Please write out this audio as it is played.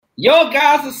Yo,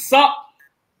 guys, what's up?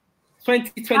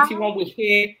 2021, we're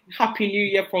here. Happy New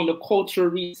Year from the Culture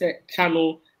Reset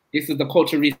channel. This is the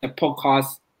Culture Reset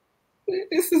podcast.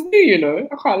 This is new, you know.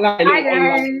 I can't lie. Hi,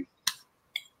 guys.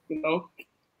 You know.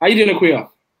 How you doing, Akuya?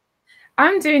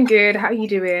 I'm doing good. How are you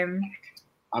doing?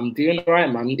 I'm doing all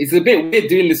right, man. It's a bit weird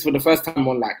doing this for the first time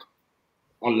on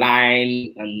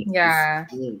online. And yeah.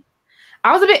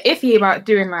 I was a bit iffy about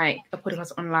doing a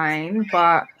podcast online,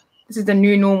 but this is the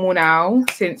new normal now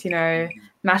since,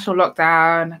 national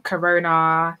lockdown,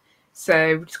 corona.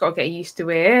 So we just got to get used to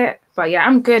it. But yeah,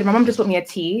 I'm good. My mum just bought me a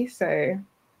tea, so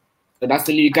that's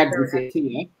the new gag with your tea,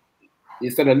 yeah?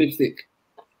 Instead of lipstick.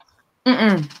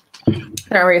 Don't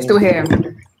worry, it's still here.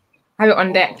 Have it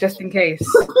on deck just in case.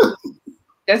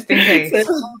 Just in case.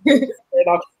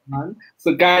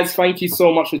 So guys, thank you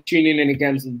so much for tuning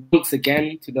in once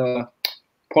again to the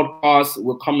podcast.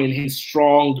 We're coming in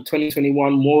strong.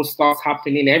 2021, more stuff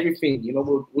happening, everything.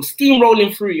 We're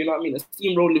steamrolling through. You know what I mean?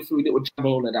 Steamrolling through little jam and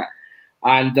all of that.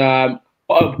 And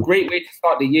what a great way to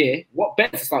start the year. What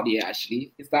better to start the year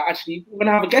actually is that we're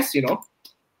gonna have a guest.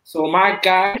 So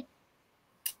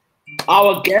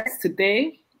our guest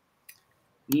today,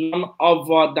 none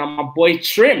other than my boy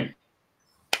Trim.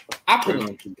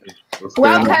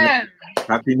 Welcome.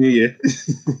 Happy New Year.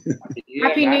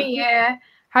 Happy New Year.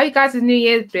 How you guys' New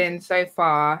Year's been so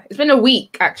far? It's been a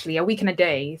week, actually, a week and a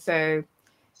day. So,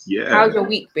 yeah. How's your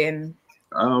week been?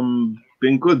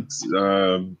 Been good.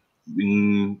 I've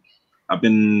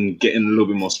been getting a little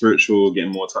bit more spiritual,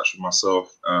 getting more in touch with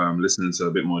myself, listening to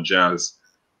a bit more jazz,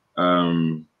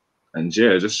 and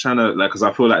yeah, just trying to because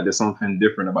I feel like there's something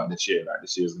different about this year. Like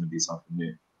this year is going to be something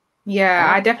new.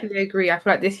 Yeah, I definitely agree. I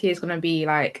feel like this year is going to be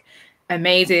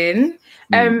amazing.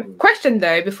 Question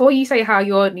though, before you say how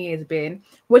your New Year's been,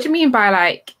 what do you mean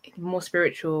by more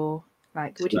spiritual?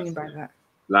 What do you mean by that?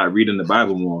 Like reading the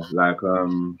Bible more.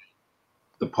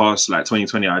 The past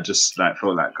 2020, I just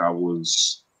felt like I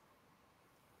was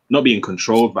not being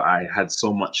controlled, but I had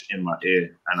so much in my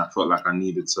ear, and I felt like I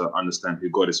needed to understand who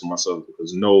God is for myself,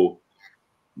 because no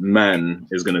man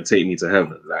is gonna take me to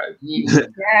heaven. Yes.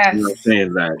 You know what I'm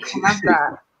saying? I love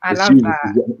that. I love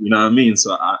that. You know what I mean?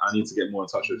 So I need to get more in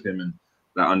touch with him and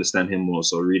understand him more.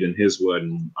 So reading his word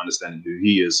and understanding who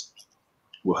he is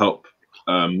will help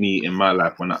me in my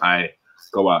life when I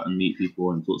go out and meet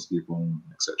people and talk to people and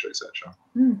etc. etc.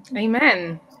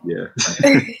 Amen. Yeah.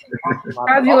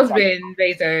 How's yours been,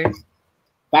 Beto?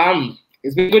 Bam.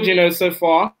 It's been good, so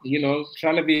far.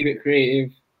 Trying to be a bit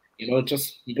creative.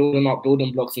 Just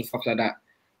building blocks and stuff like that.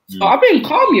 So I've been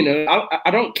calm. I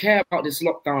don't care about this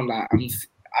lockdown.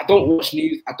 I don't watch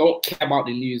news. I don't care about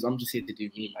the news. I'm just here to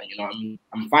do me, man. You know what I mean?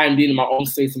 I'm fine being in my own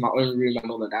space, in my own room and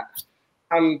all of that.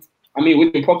 And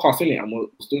we've been podcasting it and we're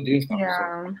still doing stuff.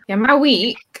 Yeah. So. Yeah, my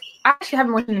week, I actually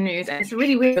haven't watched the news, and it's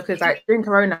really weird because during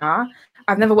Corona,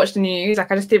 I've never watched the news. I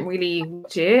just didn't really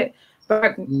watch it.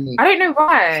 But I don't know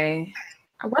why.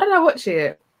 Why did I watch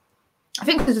it? I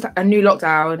think there's a new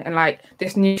lockdown and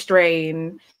this new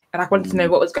strain, and I wanted to know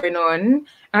what was going on. And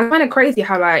I find it crazy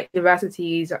how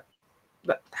universities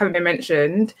haven't been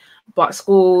mentioned, but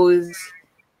schools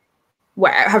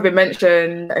have been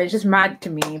mentioned. It's just mad to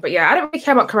me. But yeah, I don't really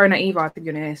care about Corona either, to be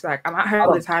honest. I'm at home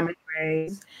all the time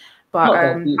anyways.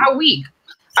 But my week,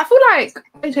 I feel like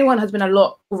 2021 has been a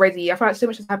lot already. I feel like so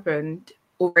much has happened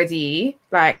already.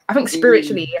 I think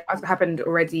spiritually it has happened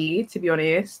already, to be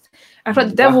honest. I feel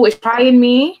like the devil is trying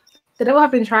me. The devil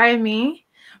have been trying me,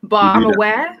 but I'm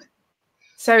aware.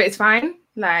 So it's fine.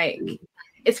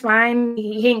 It's fine.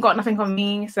 He ain't got nothing on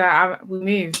me, so we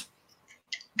move.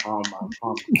 Oh man,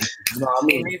 you know what I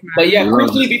mean? But yeah,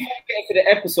 quickly before we get into the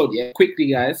episode, quickly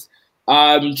guys.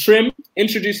 Trim,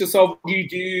 introduce yourself. What do you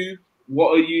do?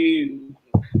 What are you?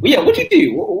 Well, what do you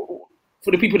do?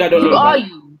 For the people that don't know. Who are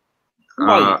you?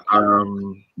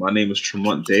 My name is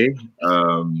Tremont Day.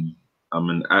 I'm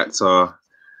an actor.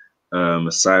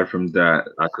 Aside from that,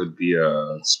 I could be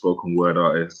a spoken word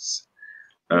artist.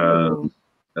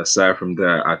 Aside from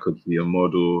that, I could be a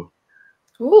model.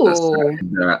 Aside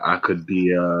from that, I could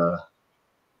be a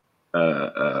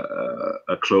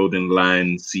clothing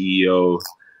line CEO.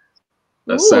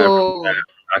 Aside from that,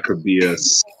 I could be a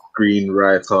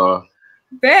screenwriter.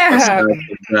 Damn.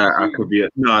 That I could be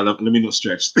let me not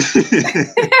stretch.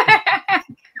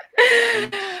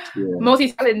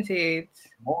 Multi-talented.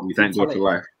 We thank God for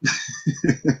life.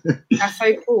 That's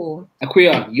so cool.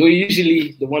 Akuya, you're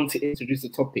usually the one to introduce the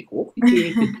topic. What are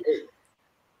you doing today?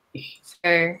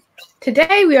 So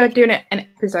today we are doing an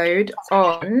episode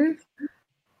on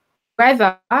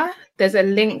whether there's a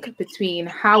link between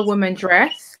how women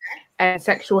dress and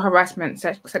sexual harassment,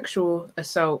 sexual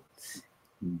assault.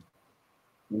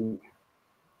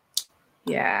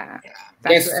 Yeah.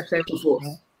 That's Yes. what episode.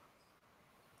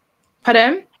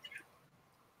 Pardon?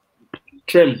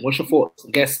 Trim, what's your thoughts?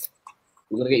 Guest.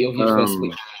 We're gonna get your views first.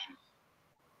 Please.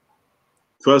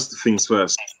 First things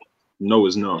first. No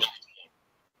is no.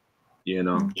 You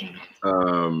know,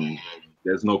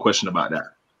 there's no question about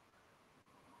that.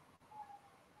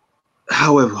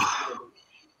 However,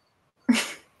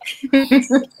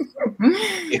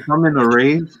 if I'm in a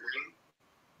rave,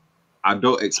 I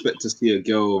don't expect to see a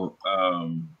girl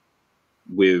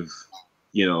with,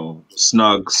 you know,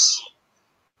 snugs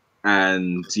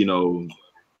and, you know,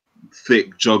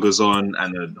 thick joggers on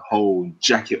and a whole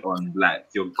jacket on. Like,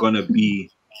 you're gonna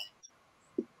be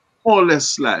more or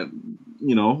less like,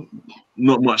 you know,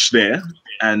 not much there,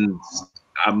 and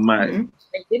I might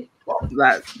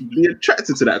like be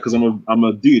attracted to that because I'm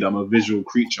a dude, I'm a visual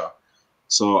creature,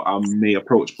 so I may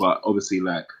approach, but obviously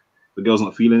like the girl's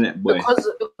not feeling it, boy. Because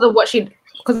of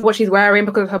what she's wearing,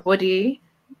 because of her body,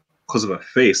 because of her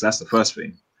face. That's the first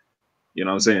thing. You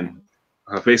know what I'm saying?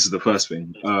 Her face is the first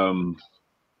thing.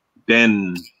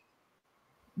 Then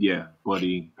yeah,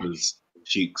 body, because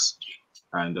cheeks,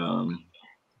 and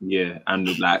yeah,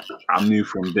 and like I move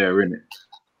from there, innit?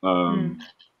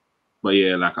 But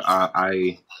yeah, like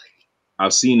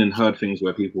I've seen and heard things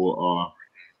where people are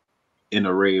in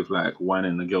a rave, like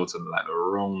whining the girl to like the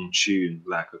wrong tune,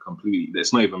 like a complete.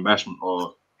 It's not even bashment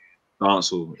or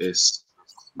dancehall. It's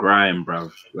grime,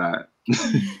 bruv. Like,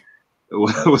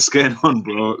 what's going on,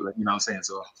 bro? Like, you know what I'm saying?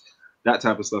 So that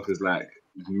type of stuff is like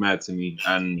mad to me,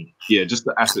 and yeah, just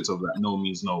the aspect of that no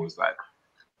means no is like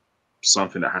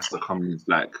something that has to come,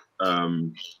 like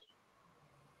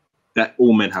that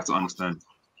all men have to understand,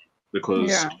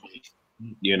 because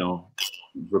you know,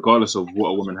 regardless of what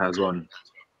a woman has on,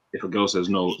 if a girl says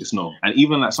no, it's no. And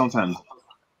even like sometimes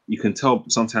you can tell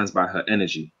sometimes by her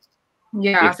energy.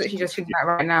 Yeah, that's what she just thinking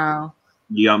about right now.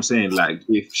 Yeah, I'm saying like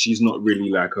if she's not really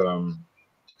like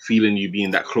feeling you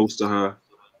being that close to her,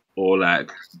 or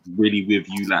like really with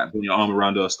you, like putting your arm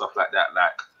around her, stuff like that,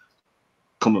 like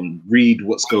come on, read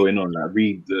what's going on, like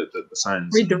read the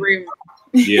signs. Read the room.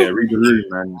 Yeah, read the room,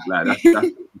 man. Like that's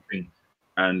the thing.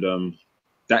 And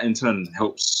that in turn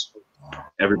helps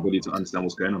everybody to understand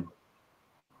what's going on.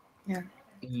 Yeah.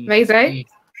 Maisy,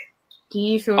 do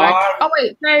you feel like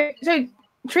so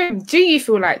Trim, do you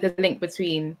feel like the link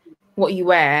between what you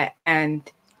wear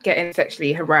and getting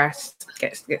sexually harassed,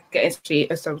 getting sexually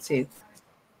assaulted?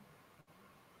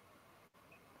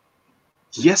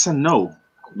 Yes and no,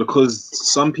 because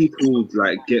some people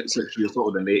like get sexually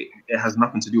assaulted and it has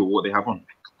nothing to do with what they have on.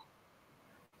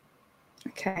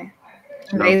 Okay.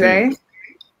 Maisy?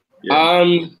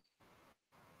 Yeah.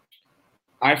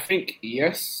 I think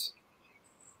yes,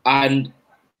 and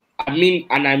I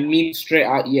mean straight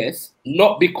out yes,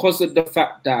 not because of the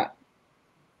fact that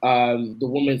the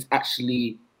woman's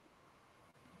actually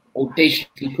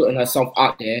audaciously putting herself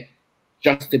out there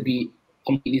just to be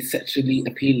completely sexually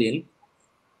appealing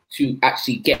to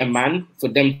actually get a man for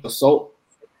them to assault,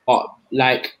 but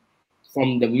like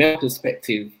from the male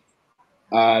perspective,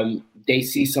 they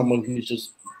see someone who's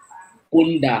just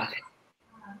bunda,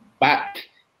 back,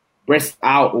 breast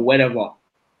out or whatever,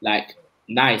 like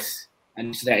nice,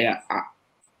 and she's like, yeah,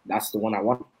 that's the one I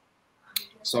want.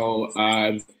 So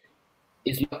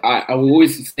it's not, I will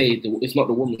always say it's not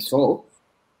the woman's fault,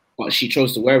 but she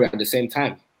chose to wear it at the same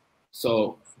time.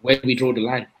 So where do we draw the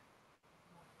line?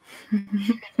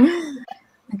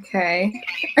 Okay.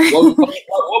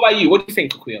 What about you? What do you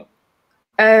think, Akuya?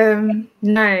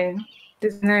 No,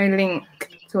 there's no link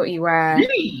to what you wear.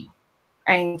 Really?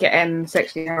 And getting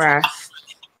sexually harassed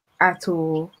at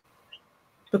all,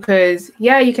 because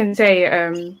yeah, you can say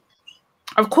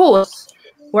of course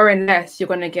wearing less you're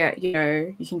gonna get, you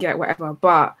know, you can get whatever,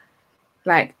 but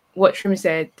like what Trim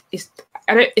said, it's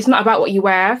not about what you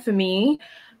wear. For me,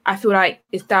 I feel like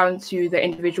it's down to the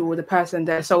individual, the person,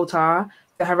 the assaulter,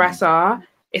 the harasser.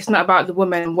 It's not about the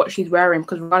woman, what she's wearing,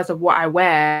 because regardless of what I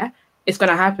wear, it's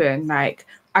gonna happen. Like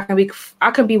I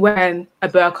can be wearing a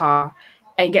burqa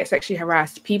and get sexually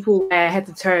harassed. People wear head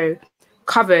to toe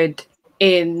covered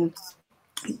in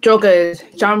joggers,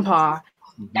 jumper,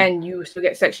 and you still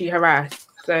get sexually harassed.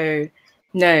 So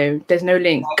no, there's no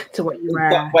link to what you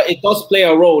wear. But it does play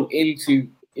a role,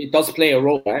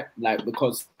 right? Like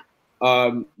because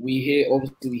we hear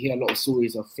a lot of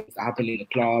stories of things that happen in the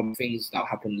club, things that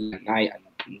happen at night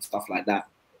and stuff like that.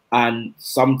 And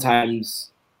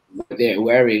sometimes what they're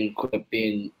wearing could have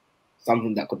been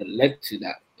something that could have led to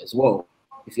that as well,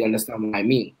 if you understand what I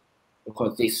mean.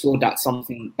 Because they saw that's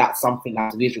something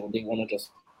that's visual. They want to just,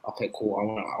 okay, cool, I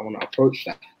want to approach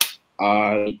that.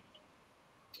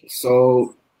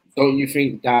 So don't you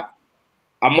think that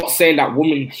I'm not saying that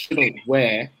women shouldn't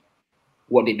wear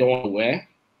what they don't want to wear,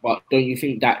 but don't you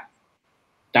think that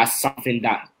that's something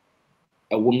that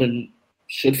a woman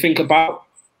should think about?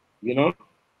 You know,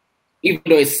 even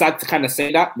though it's sad to kind of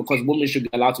say that, because women should be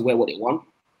allowed to wear what they want.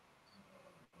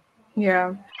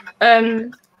 Yeah.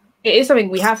 It is something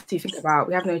we have to think about.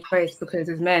 We have no choice, because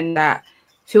there's men that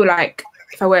feel like,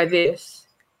 if I wear this,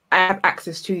 I have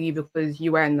access to you because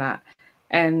you're wearing that.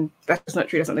 And that's just not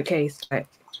true. That's not the case. Like,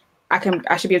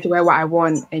 I should be able to wear what I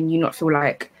want, and you not feel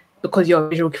like, because you're a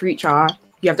visual creature,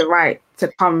 you have the right to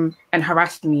come and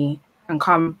harass me and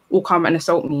come and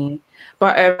assault me.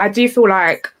 But I do feel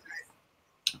like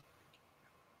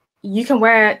you can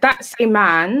wear, that same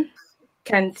man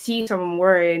can see someone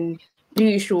wearing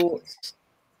blue shorts,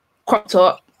 crop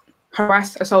top,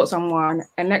 harass, assault someone,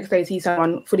 and next day see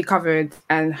someone fully covered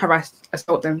and harass,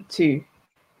 assault them too.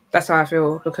 That's how I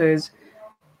feel, because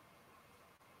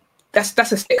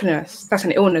that's a sickness, that's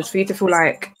an illness. For you to feel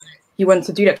like you want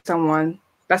to do that to someone,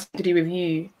 that's to do with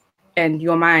you and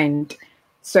your mind.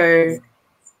 So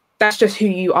that's just who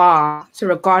you are. So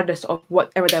regardless of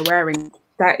whatever they're wearing,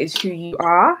 that is who you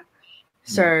are.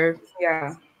 So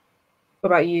yeah. What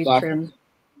about you, Trim?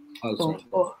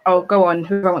 Oh, go on.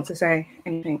 Whoever wants to say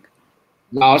anything.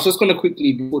 No, I was just going to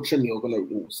quickly, before Trim, you're going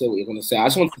to say what you're going to say. I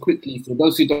just want to quickly, for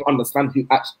those who don't understand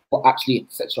what actually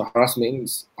sexual harassment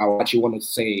is, I actually want to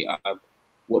say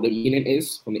what the meaning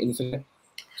is from the internet.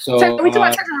 So we talk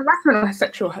about sexual harassment or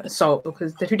sexual assault,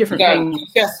 because they're two different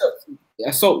things. Yeah,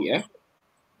 assault, yeah.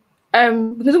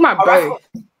 We can talk about both.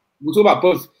 We'll talk about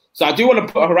both. So I do want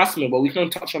to put harassment, but we can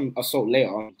touch on assault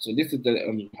later on. So this is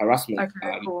the harassment.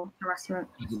 Okay, cool. Harassment.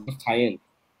 Tie in.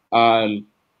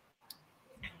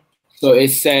 So it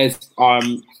says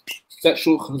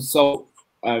sexual assault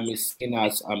is seen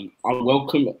as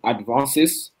unwelcome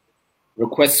advances,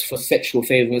 requests for sexual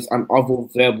favors, and other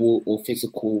verbal or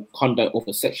physical conduct of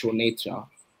a sexual nature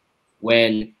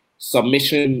when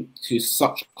submission to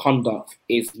such conduct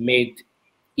is made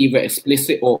either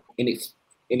explicit or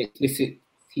inexplicit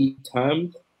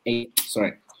term, or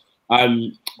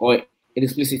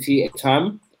inexplicitly a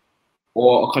term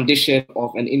or a condition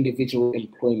of an individual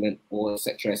employment, or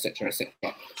etc., etc., etc.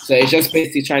 So it's just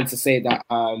basically trying to say that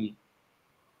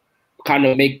kind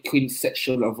of making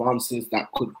sexual advances that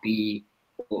could be,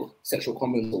 or sexual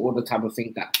comments, or all the type of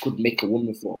things that could make a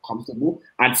woman feel comfortable,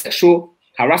 and sexual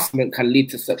harassment can lead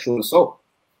to sexual assault.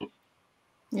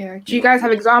 Yeah. Do you guys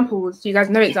have examples? Do you guys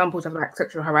know examples of like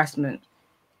sexual harassment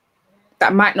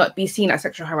that might not be seen as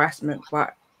sexual harassment,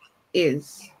 but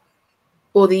is?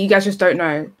 Or that you guys just don't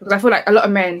know? Because I feel like a lot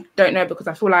of men don't know, because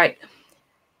I feel like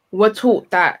we're taught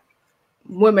that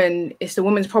it's the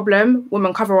woman's problem,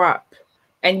 women cover up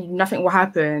and nothing will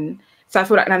happen. So I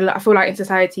feel like in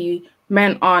society,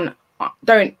 men are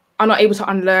not able to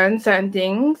unlearn certain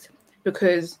things,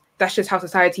 because that's just how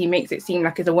society makes it seem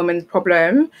like it's a woman's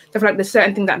problem. So I feel like there's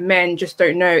certain things that men just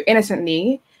don't know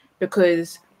innocently,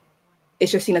 because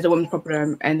it's just seen as a woman's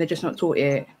problem and they're just not taught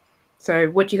it. So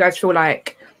what do you guys feel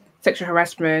like sexual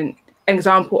harassment, an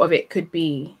example of it could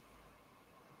be?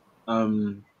 I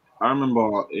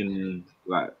remember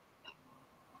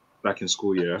back in school,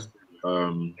 we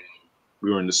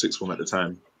were in the sixth form at the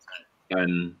time,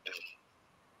 and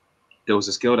there was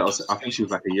this girl that I think she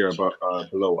was like a year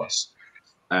below us,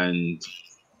 and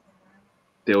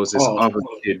there was this other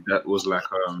kid that was like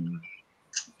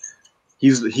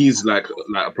he's like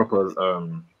a proper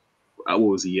what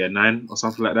was he, year 9 or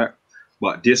something like that.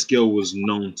 But this girl was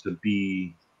known to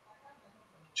be,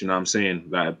 do you know what I'm saying?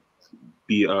 Like,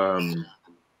 be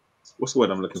what's the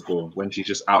word I'm looking for? When she's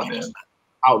just out there.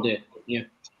 Out there, yeah.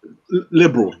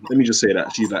 Liberal. Let me just say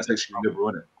that she's like sexually liberal,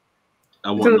 isn't it?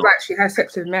 And feels like she has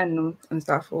sex with men and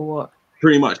stuff, or what?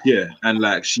 Pretty much, yeah. And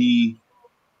like I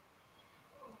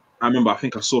remember, I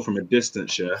think I saw from a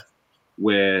distance,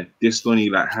 where this Donny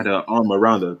like had her arm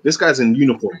around her. This guy's in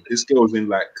uniform. This girl's in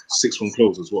like sixth form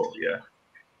clothes as well, yeah.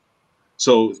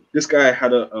 So this guy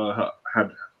had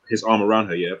had his arm around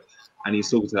her, yeah, and he's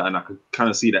talking to her, and I could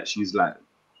kind of see that she's like,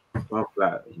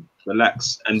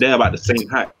 relax, and they're about the same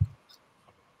height. Do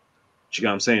you get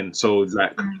what I'm saying? So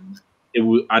like, it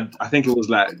was. I think it was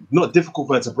like not difficult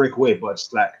for her to break away, but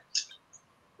just like,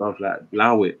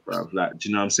 allow it, bro. Like, do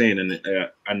you know what I'm saying?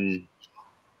 And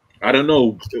I don't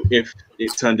know if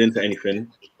it turned into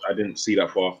anything. I didn't see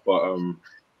that far, but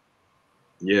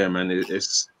yeah, man,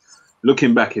 it's.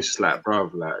 Looking back, it's just like, bro,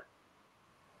 like,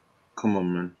 come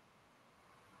on,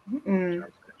 man.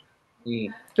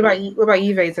 What about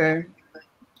you, Vader?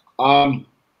 Now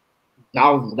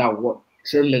that what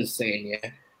Trim is saying,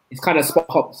 yeah, it's kind of sparked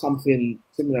up something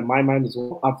similar in my mind as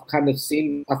well. I've kind of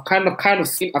seen. I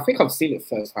think I've seen it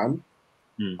firsthand.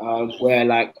 where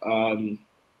like the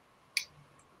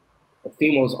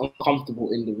female was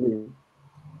uncomfortable in the room,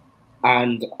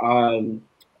 and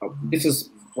this is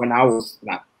when I was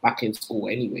like back in school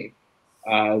anyway,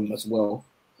 as well,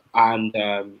 and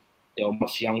they were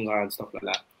much younger and stuff like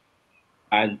that.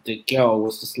 And the girl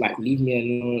was just like, "Leave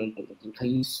me alone. Can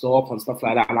you stop?" and stuff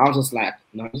like that. And I was just like,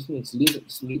 "No, I just need to leave it.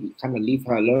 Just kind of leave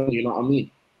her alone." You know what I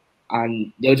mean?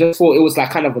 And they just thought it was like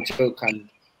kind of a joke and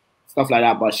stuff like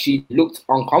that. But she looked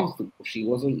uncomfortable. She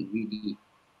wasn't really.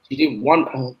 She didn't want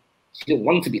her. She didn't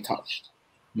want to be touched.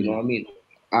 You know what I mean?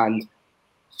 And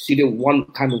she didn't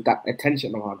want kind of that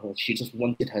attention around her. She just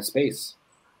wanted her space.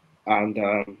 And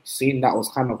seeing that was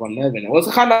kind of unnerving. It was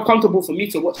kind of uncomfortable for me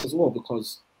to watch as well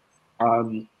because.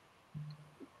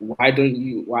 Why don't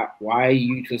you? Why are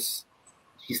you just?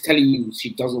 She's telling you she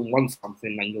doesn't want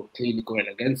something, and you're clearly going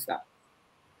against that.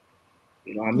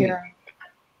 You know what I mean?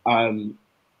 Yeah.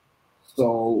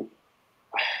 So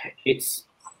it's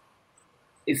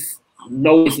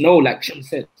no, like Shem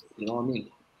said. You know what I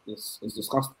mean? It's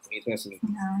disgusting for me personally.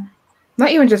 Yeah. Not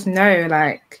even just no,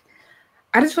 like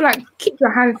I just feel like keep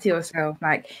your hands to yourself.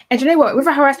 Like, and do you know what? With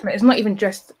a harassment, it's not even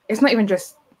just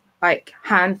like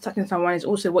hands touching someone. It's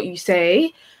also what you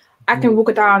say. I can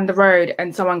walk down the road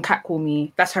and someone catcall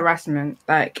me. That's harassment.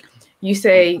 Like you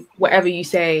say whatever you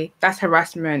say, that's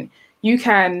harassment. You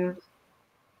can.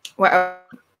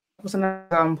 What's another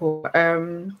example?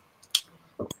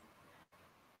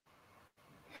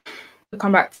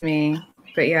 Come back to me.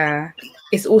 But yeah,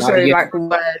 it's also like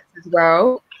words as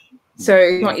well. So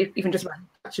it's not even just about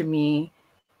touching me.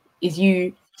 Is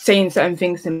you saying certain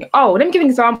things to me? Oh, let me give an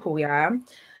example. Yeah.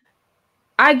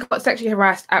 I got sexually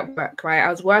harassed at work, right?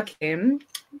 I was working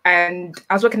in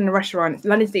a restaurant,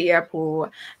 London City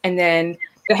Airport, and then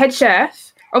the head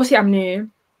chef, obviously I'm new,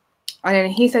 and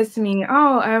then he says to me,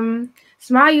 "Oh,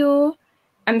 smile."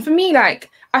 And for me,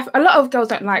 like, a lot of girls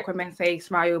don't like when men say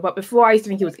smile, but before I used to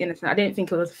think it was innocent. I didn't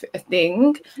think it was a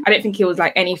thing. I didn't think it was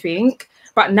like anything.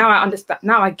 But now I understand.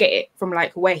 Now I get it from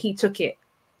like where he took it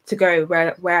to go,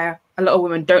 where a lot of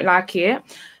women don't like it.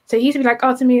 So he used to be like,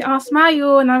 "Oh, to me,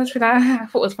 smile," and I was like, I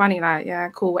thought it was funny, like, yeah,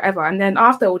 cool, whatever. And then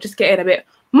after, we'll just get in a bit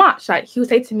much. Like he would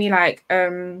say to me, like,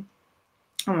 "Oh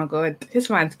my god, this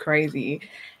man's crazy."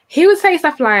 He would say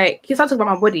stuff like, he started talking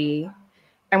about my body,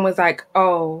 and was like,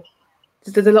 "Oh,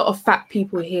 there's a lot of fat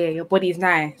people here. Your body's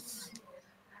nice,"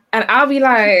 and I'll be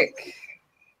like,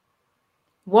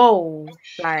 "Whoa,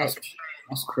 like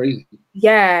that's crazy."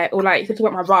 Yeah, or like he talk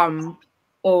about my bum,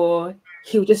 or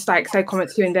he would just like say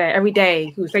comments here and there every day.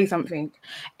 He would say something,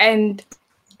 and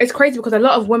it's crazy because a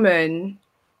lot of women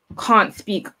can't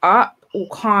speak up or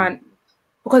can't,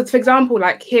 because for example,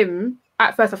 like him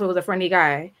at first I thought he was a friendly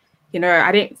guy. You know,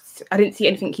 I didn't see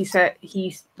anything he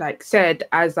said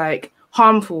as like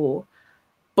harmful.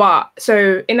 But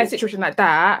so in a situation like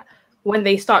that, when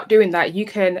they start doing that,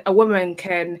 a woman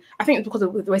can, I think it's because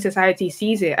of the way society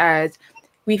sees it as,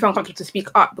 we feel uncomfortable to speak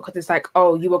up because it's like,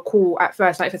 oh, you were cool at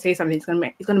first. Like if I say something, it's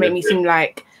gonna make me seem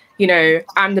like, you know,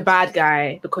 I'm the bad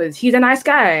guy because he's a nice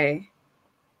guy.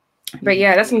 But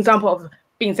yeah, that's an example of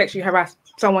being sexually harassed.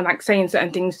 Someone like saying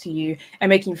certain things to you and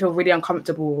making you feel really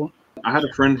uncomfortable. I had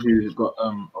a friend who got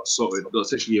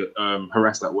sexually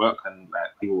harassed at work, and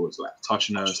like people was like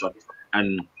touching her and stuff.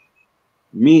 And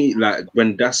me, like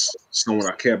when that's someone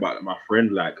I care about, like my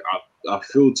friend, like I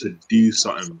feel to do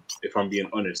something, if I'm being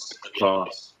honest.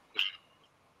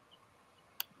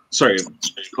 Sorry,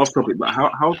 off topic, but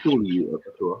how tall are you,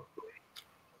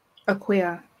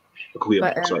 Aquia?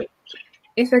 Aquia, sorry.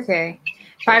 It's okay.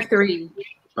 5'3".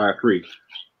 5'3".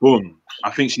 Boom.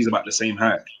 I think she's about the same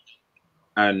height.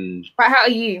 And but how are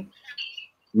you?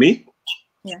 Me?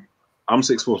 Yeah. I'm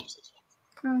 6'4".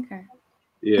 Oh, okay.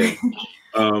 Yeah.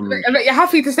 I bet you're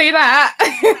happy to say that.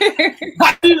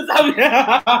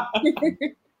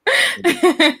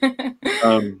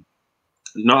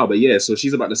 No, but yeah, so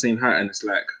she's about the same height, and it's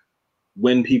like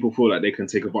when people feel like they can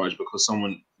take advantage because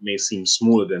someone may seem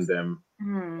smaller than them,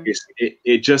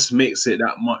 it just makes it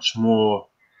that much more.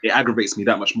 It aggravates me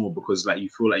that much more because like you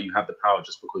feel like you have the power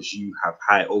just because you have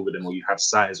height over them or you have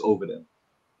size over them,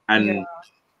 and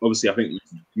obviously I think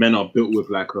men are built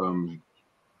with like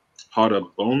harder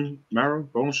bone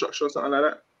structure or something like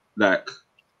that, like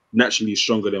naturally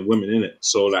stronger than women in it.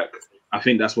 So like I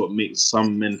think that's what makes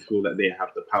some men feel that they have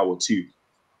the power too.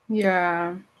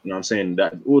 Yeah. You know what I'm saying?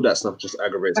 That all that stuff just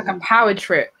aggravates like me. a power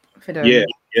trip for them. Yeah,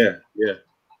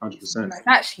 100%. Like,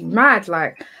 actually mad,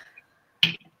 like.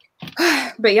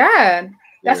 But yeah,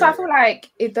 that's why I feel like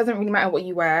it doesn't really matter what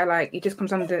you wear. Like it just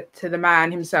comes down to the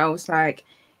man himself. It's like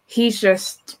he's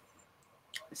just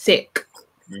sick.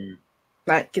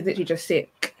 Like he's literally just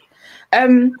sick.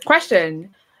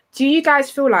 Question. Do you guys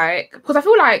feel like, because I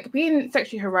feel like being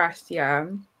sexually harassed,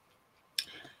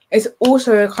 it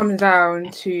also comes down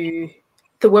to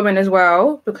the woman as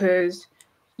well, because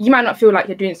you might not feel like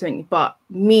you're doing something, but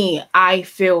me, I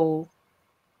feel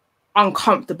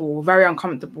uncomfortable, very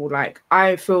uncomfortable. Like,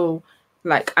 I feel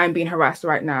like I'm being harassed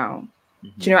right now.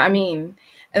 Do you know what I mean?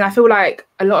 And I feel like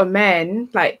a lot of men,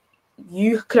 like,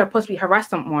 you could have possibly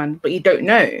harassed someone, but you don't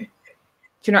know.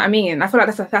 Do you know what I mean? I feel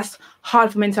like that's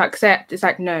hard for men to accept. It's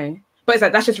like, no. But it's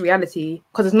like, that's just reality.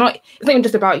 Because it's not even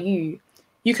just about you.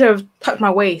 You could have touched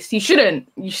my waist. You shouldn't.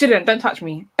 Don't touch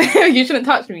me. You shouldn't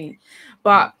touch me.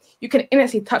 But you can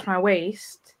innocently touch my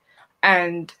waist.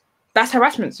 And that's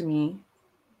harassment to me.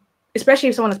 Especially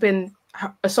if someone has been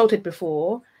assaulted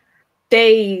before.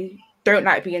 They don't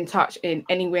like being touched in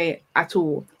any way at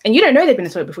all. And you don't know they've been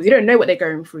assaulted before. You don't know what they're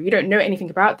going through. You don't know anything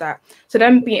about that. So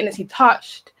them being innocently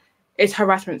touched is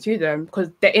harassment to them, because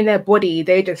they're in their body.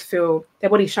 They just feel their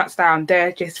body shuts down.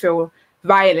 They just feel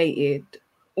violated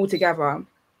altogether.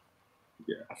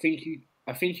 Yeah, I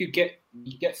think you get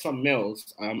some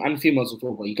males and females as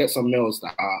well, but you get some males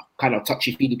that are kind of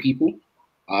touchy-feely people.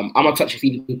 I'm a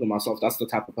touchy-feely people myself. That's the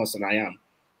type of person I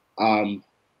am.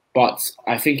 But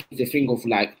I think the thing of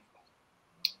like,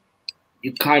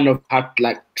 you kind of had,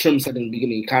 like Trim said in the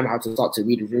beginning, you kind of have to start to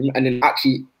read the room and then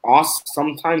actually ask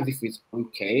sometimes if it's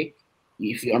okay,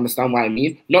 if you understand what I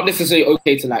mean. Not necessarily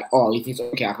okay to like, oh, if it's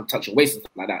okay, I can touch your waist and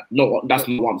stuff like that. No, that's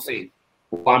not what I'm saying.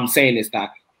 What I'm saying is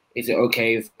that, is it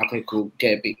okay if I could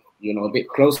get a bit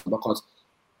closer? Because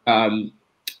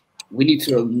we need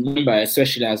to remember,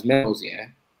 especially as males,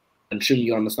 and Trim,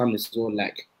 you understand this as well,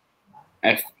 like,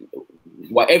 if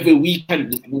whatever we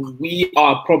can, we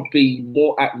are probably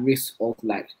more at risk of,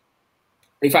 like,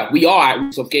 in fact, we are at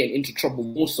risk of getting into trouble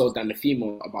more so than the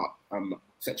female about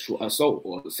sexual assault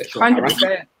or sexual 100%.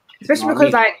 harassment. Especially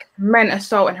because like men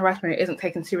assault and harassment isn't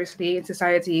taken seriously in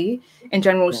society in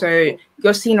general. So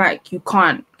you're seen like you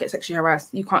can't get sexually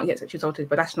harassed, you can't get sexually assaulted,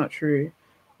 but that's not true.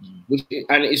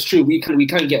 And it's true, we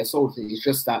can get assaulted. It's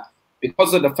just that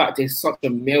because of the fact it's such a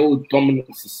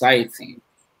male-dominant society,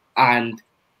 and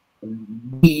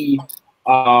we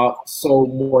are so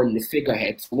more in the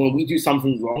figurehead. So when we do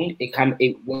something wrong,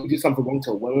 when we do something wrong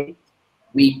to a woman,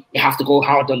 we have to go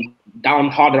down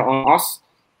harder on us,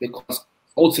 because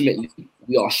ultimately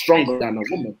we are stronger than a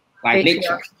woman by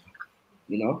nature,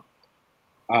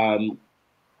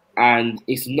 and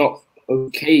it's not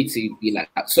okay to be like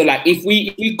that. So like if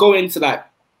we go into like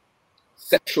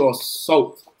sexual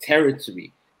assault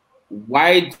territory,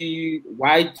 why do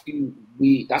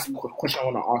we, that's the question I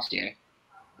want to ask you.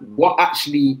 What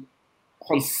actually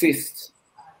consists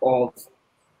of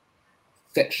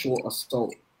sexual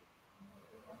assault?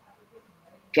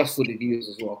 Just for the viewers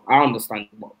as well. I understand,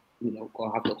 but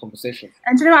go have the conversation.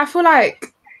 And I feel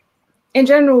like in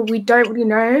general we don't really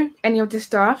know any of this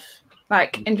stuff.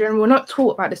 Like in general, we're not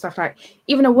taught about this stuff. Like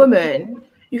even a woman,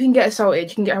 you can get assaulted,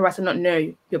 you can get harassed and not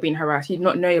know you're being harassed. You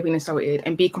not know you're being assaulted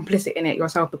and be complicit in it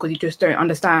yourself because you just don't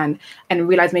understand and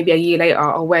realize maybe a year later,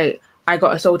 oh wait, I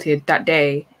got assaulted that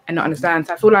day and not understand.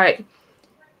 So I feel like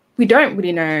we don't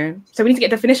really know. So we need to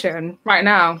get a definition right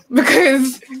now,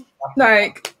 because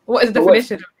like, what is the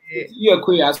definition of it? If you're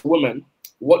queer as a woman,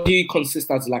 what do you consist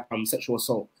as like sexual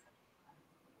assault?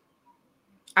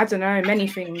 I don't know, many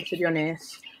things to be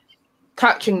honest.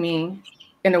 Touching me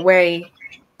in a way,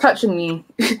 touching me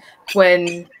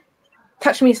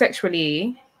touching me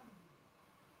sexually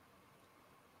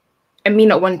and me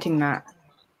not wanting that.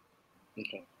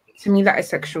 Okay. To me, that is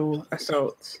sexual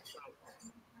assault.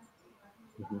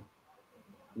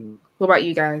 Mm-hmm. What about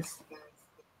you guys?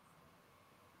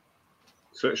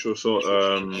 Sexual assault,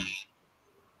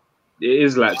 it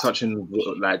is like touching,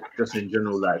 like just in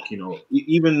general, like,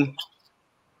 even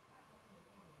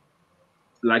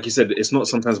like you said, it's not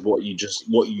sometimes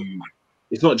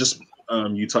it's not just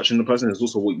you touching the person, it's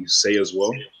also what you say as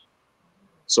well.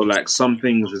 So like some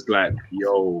things is like,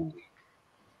 yo,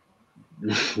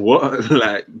 what?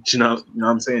 Like, do you know what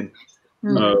I'm saying?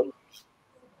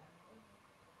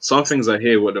 Some things I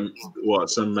hear what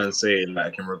some men say,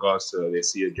 like in regards to they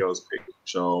see a girl's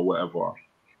picture or whatever.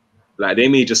 Like they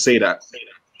may just say that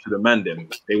to the man, then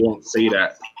they won't say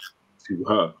that to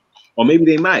her, or maybe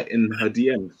they might in her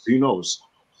DMs. Who knows?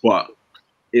 But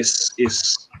it's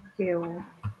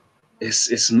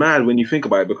mad when you think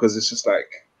about it, because it's just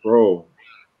like, bro,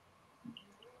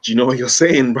 do you know what you're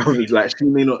saying, bro? Like she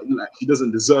may not, like she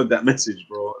doesn't deserve that message,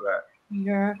 bro. Like,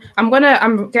 yeah, I'm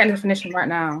getting the definition right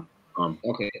now.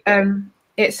 Okay.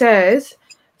 It says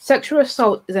sexual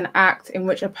assault is an act in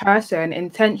which a person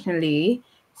intentionally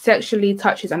sexually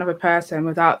touches another person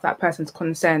without that person's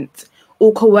consent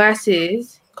or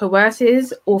coerces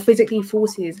or physically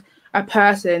forces a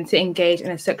person to engage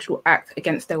in a sexual act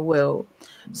against their will.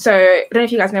 So I don't know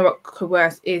if you guys know what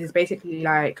coerce is. It's basically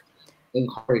like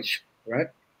encourage, right?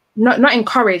 Not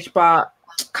encourage, but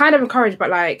kind of encourage, but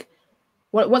like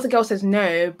once a girl says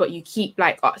no, but you keep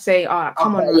like say,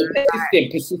 come on,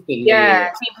 persistent.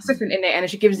 Yeah, be persistent in it, and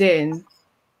if she gives in,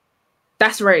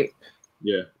 that's rape.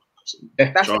 Yeah,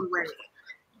 that's rape.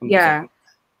 Yeah,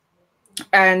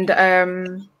 and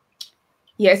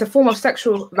it's a form of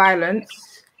sexual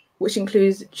violence, which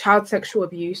includes child sexual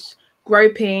abuse,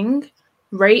 groping,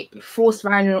 rape, forced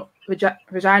vaginal,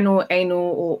 anal,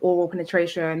 or oral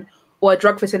penetration, or a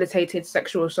drug-facilitated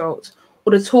sexual assault,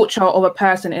 or the torture of a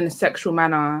person in a sexual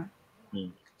manner.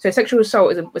 So sexual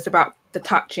assault is about the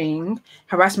touching.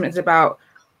 Harassment is about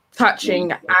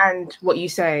touching and what you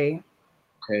say.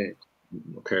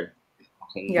 Okay.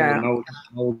 Yeah. Now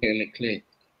we're getting it clear.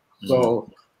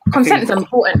 So consent is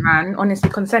important, man. Honestly,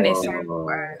 consent is so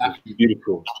important.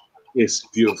 Beautiful. It's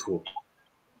beautiful.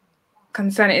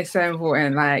 Consent is so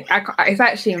important. Like, it's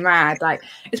actually mad. Like,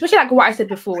 especially like what I said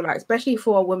before. Like, especially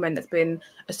for a woman that's been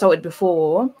assaulted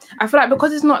before. I feel like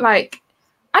because it's not like,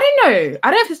 I don't know.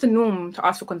 I don't know if it's the norm to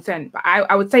ask for consent, but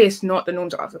I would say it's not the norm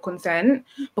to ask for consent,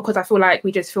 because I feel like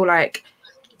we just feel like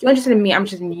you're interested in me, I'm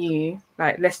interested in you.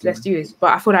 Like, let's do this.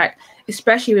 But I feel like,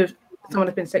 especially with someone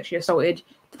that's been sexually assaulted,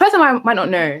 the person might not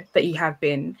know that you have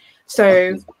been.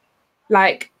 So,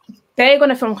 like, they're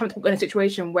gonna feel uncomfortable in a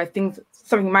situation where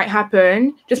something might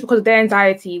happen just because of their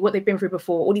anxiety, what they've been through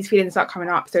before. All these feelings start coming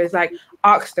up. So it's like,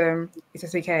 ask them, is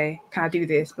this okay? Can I do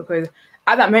this? Because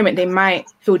at that moment, they might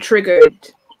feel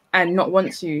triggered and not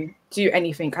want to do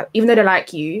anything, even though they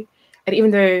like you, and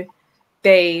even though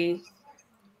they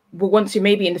will want to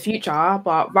maybe in the future,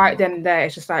 but right then and there,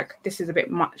 it's just like, this is a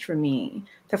bit much for me.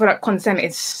 So I feel like consent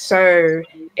is so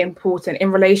important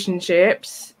in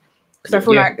relationships, because I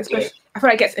feel like, especially, I feel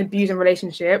like it gets abused in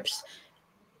relationships.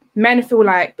 Men feel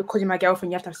like, because you're my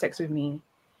girlfriend, you have to have sex with me.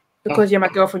 Because you're my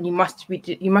girlfriend, you must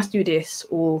do this.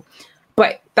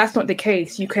 But that's not the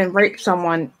case. You can rape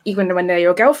someone even when they're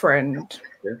your girlfriend.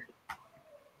 Yeah.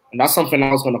 And that's something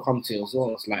I was going to come to as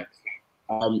well. It's like,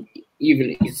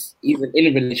 even in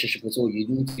a relationship as well, you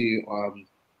need to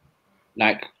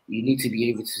you need to be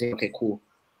able to say, okay, cool.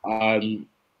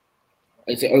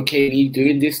 Is it okay me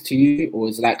doing this to you? Or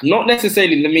is it like, not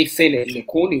necessarily let me say it in a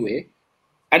corny way.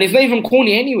 And it's not even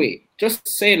corny anyway. Just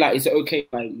say like, is it okay?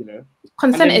 Like, you know.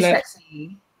 Consent is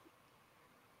sexy.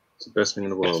 It's the best thing in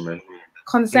the world, man.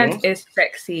 Consent is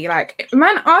sexy. Like,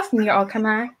 man asked me, oh, can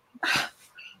I?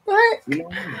 What? You know,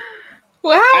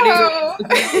 wow.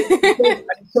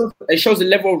 It shows a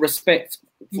level of respect.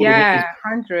 Yeah,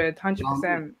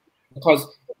 100%. Because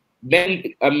then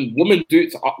women do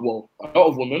it to a lot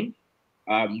of women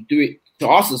do it to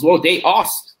us as well. They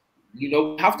ask, you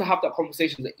know, we have to have that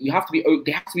conversation. That you have to be.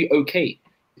 They have to be okay.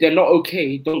 If they're not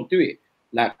okay, don't do it.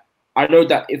 Like, I know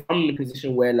that if I'm in a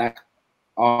position where like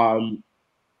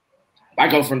my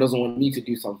girlfriend doesn't want me to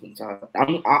do something to her,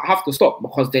 I have to stop,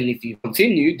 because then if you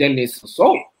continue, then it's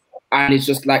assault, and it's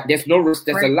just like there's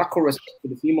a lack of respect for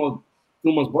the female's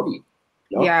body.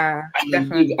 You know? Yeah,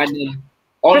 definitely. And then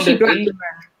especially black women.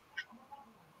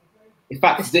 In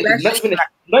fact,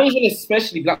 not even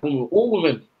especially black women, all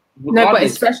women. No, but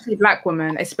especially black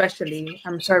women, especially.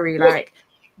 I'm sorry, like,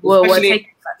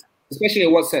 especially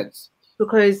in what sense?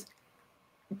 Because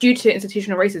due to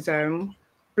institutional racism,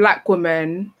 black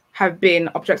women have been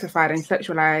objectified and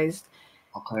sexualized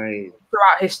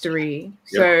throughout history.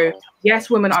 So yes,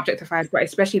 women are objectified, but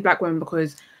especially black women,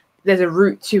 because there's a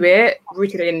root to it,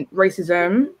 rooted in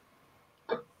racism.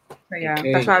 So yeah,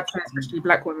 that's why I say especially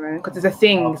black women, because it's a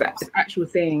thing, it's an actual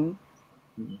thing.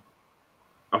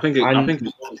 I think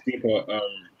it's deeper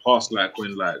past like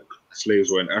when like slaves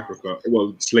were in Africa.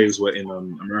 Well, slaves were in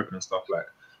America and stuff. Like,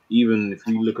 even if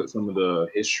you look at some of the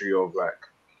history of like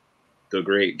the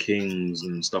great kings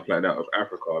and stuff like that of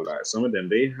Africa, like some of them,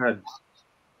 they had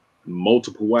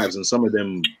multiple wives, and some of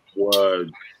them were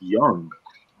young,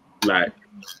 like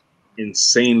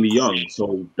insanely young.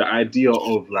 So the idea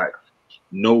of like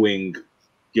knowing,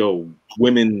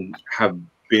 women have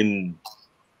been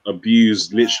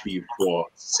abused literally for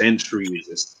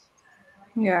centuries.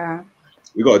 We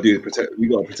gotta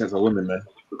protect our women, man,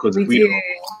 because if we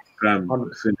don't,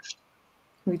 we're finished.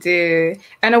 We do.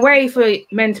 And a way for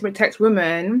men to protect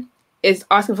women is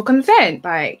asking for consent.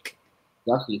 Like,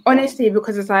 honestly,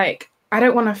 because it's like, I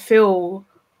don't want to feel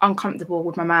uncomfortable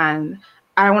with my man.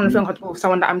 I don't want to feel uncomfortable with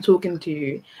someone that I'm talking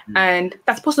to. And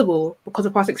that's possible because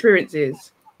of past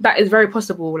experiences. That is very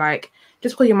possible. Like,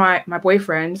 just because you're my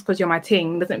boyfriend, because you're my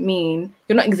ting, doesn't mean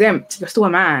you're not exempt. You're still a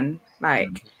man.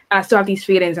 Like, I still have these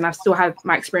feelings, and I still have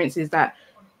my experiences that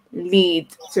lead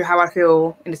to how I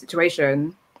feel in the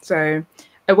situation. So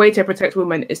a way to protect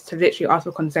women is to literally ask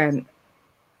for consent.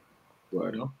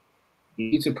 Word, no?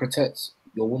 You need to protect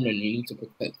your woman. You need to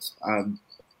protect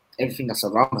everything that's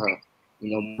around her.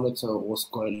 You know, monitor what's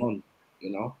going on.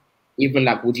 You know, even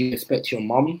like, would you expect your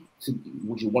mom to?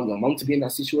 Would you want your mom to be in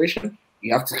that situation?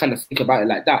 You have to kind of think about it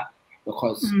like that,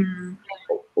 because a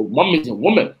mom is a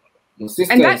woman. Your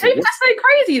sister, and that's so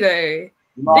crazy though.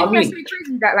 You know what I mean? That's so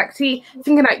crazy that, like, see,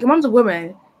 thinking like your mom's a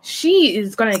woman, she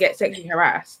is gonna get sexually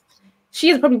harassed. She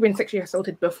has probably been sexually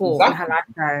assaulted before in her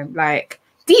lifetime. Like,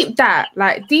 deep it.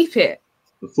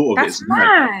 The thought of That's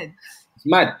mad. It's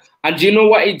mad. And do you know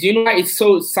what? Do you know why it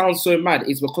sounds so mad?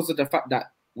 It's because of the fact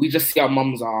that we just see our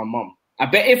mums are our mum. I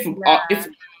bet if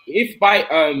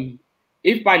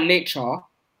by nature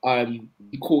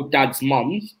we call dad's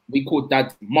mums, we call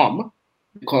dad's mum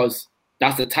because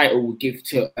that's the title we give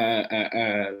to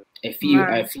a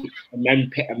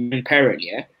man parent,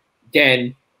 yeah.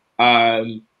 Then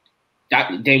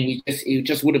it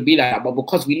just wouldn't be like that. But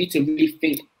because we need to really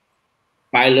think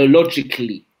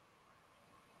biologically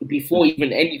before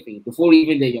even anything, before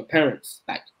even they're your parents,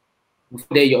 like before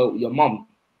they're your mom,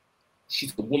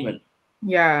 she's a woman.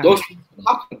 Yeah. Those things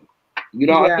happen. You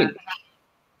know what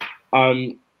I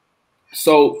mean?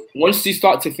 So once you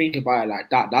start to think about it like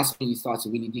that, that's when you start to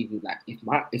really deal with, like, if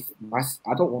I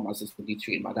don't want my sister to be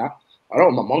treated like that. I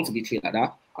don't want my mom to be treated like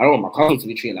that. I don't want my cousin to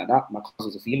be treated like that. My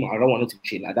cousin's a female. I don't want her to be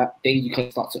treated like that. Then you can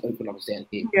start to open up and say,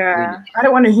 hey, yeah, really. I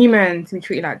don't want a human to be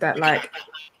treated like that. Like,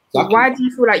 exactly. Why do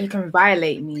you feel like you can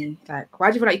violate me? Like, why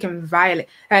do you feel like you can violate?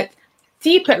 Like,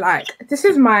 deep it, like, this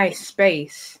is my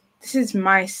space. This is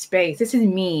my space. This is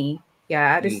me.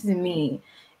 Yeah, this is me.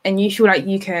 And you feel like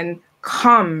you can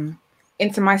come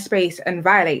into my space and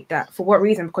violate that. For what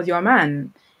reason? Because you're a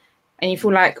man. And you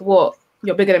feel like, what?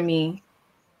 You're bigger than me.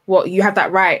 What? You have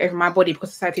that right over my body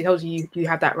because society tells you you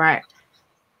have that right.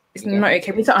 It's not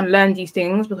okay. We need to unlearn these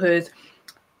things because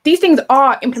these things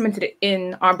are implemented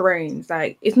in our brains.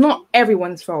 Like, it's not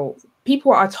everyone's fault.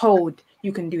 People are told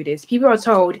you can do this. People are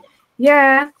told,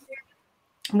 yeah,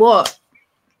 what?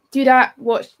 Do that.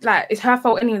 What? Like, it's her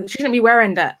fault anyway. She shouldn't be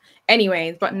wearing that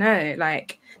anyways. But no,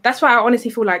 like, that's why I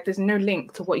honestly feel like there's no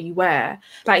link to what you wear.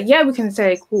 Like, yeah, we can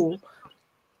say, cool,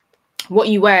 what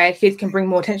you wear, kids can bring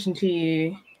more attention to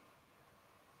you.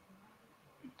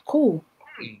 Cool.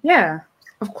 Yeah,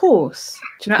 of course.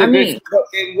 Do you know what I mean?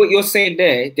 What you're saying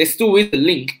there still is a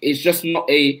link. It's just not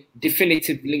a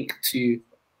definitive link to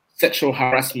sexual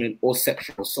harassment or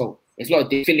sexual assault. It's not a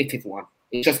definitive one.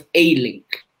 It's just a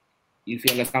link. If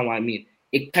you understand what I mean.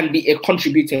 It can be a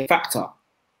contributing factor.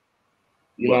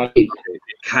 You know what I mean?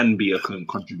 It can be a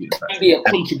contributing factor. It can be a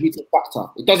contributing factor.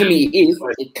 It doesn't mean it is.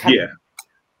 It can. Yeah,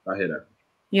 I hear that.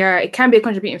 Yeah, it can be a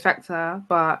contributing factor,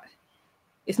 but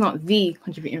it's not the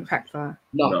contributing factor.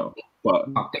 No, but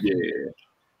yeah.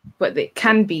 But it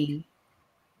can be.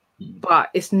 But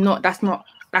it's not. That's not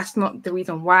the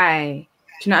reason why.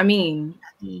 Do you know what I mean?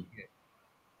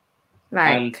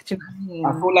 Like, do you know what I mean?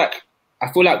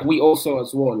 I feel like we also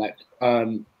as well, like,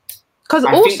 because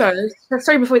also,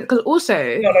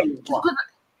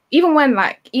 even when,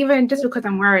 like, even just because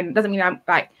I'm wearing doesn't mean I'm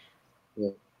like,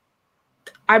 there's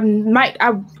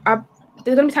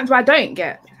gonna be times where I don't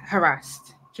get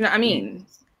harassed. Do you know what I mean?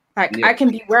 Like, I can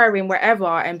be wearing wherever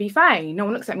and be fine. No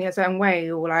one looks at me a certain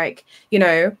way, or, like, you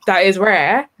know, that is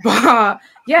rare, but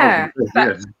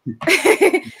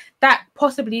that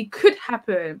possibly could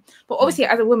happen. But obviously,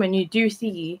 as a woman, you do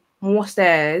see more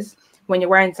stares when you're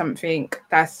wearing something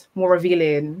that's more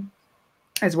revealing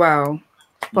as well.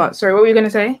 But sorry, what were you going to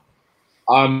say?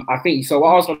 I think so. What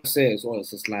I was going to say as well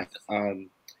is just like, do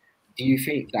you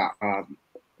think that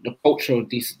the culture of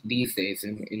these days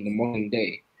in the modern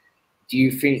day, do you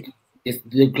think is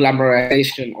the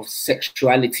glamorization of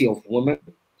sexuality of women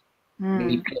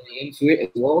really playing into it as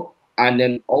well? And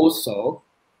then also,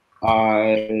 what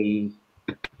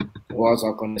was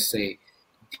I going to say?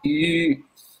 Do you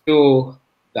feel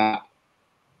that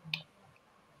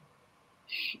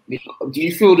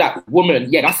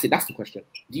women? Yeah, that's it. That's the question.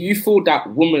 Do you feel that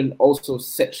women also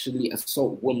sexually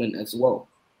assault women as well?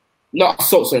 Not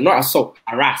assault,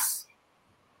 harass.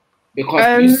 Because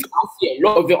I see a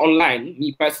lot of it online.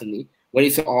 Me personally, when they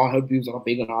say, "Oh, her boobs are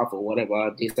big enough" or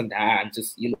whatever, this and that, and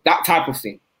just, you know, that type of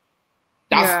thing.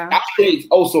 That plays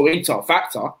also into a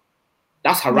factor.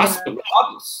 That's harassment with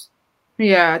others.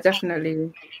 Yeah,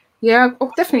 definitely. Yeah,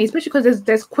 definitely. Especially because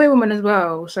there's queer women as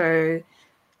well. So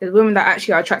there's women that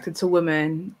actually are attracted to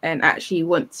women and actually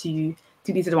want to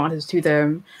do these advantages to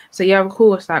them. So yeah, of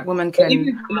course, like, women can.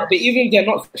 But even if they're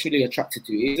not sexually attracted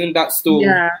to you, isn't that still?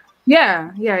 Yeah.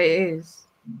 Yeah, it is.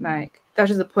 Like, that's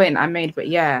just the point I made. But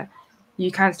yeah,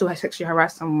 you can still sexually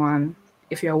harass someone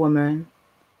if you're a woman.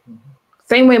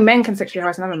 Same way men can sexually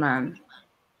harass another man.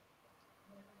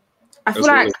 I feel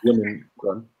like women.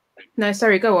 No,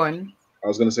 sorry, go on. I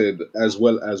was gonna say as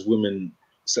well as women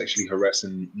sexually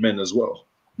harassing men as well.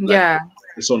 Like, yeah,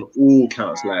 it's on all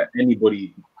counts. Like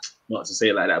anybody, not to say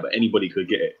it like that, but anybody could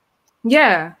get it.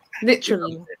 Yeah,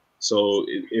 literally. So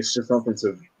it's just something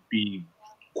to be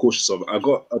cautious of. I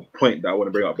got a point that I want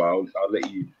to bring up, but I'll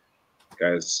let you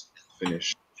guys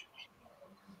finish.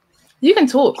 You can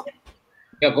talk.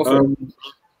 Yeah, go for it.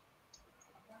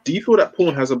 Do you feel that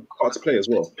porn has a part to play as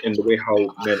well in the way how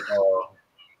men are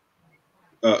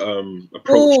approached?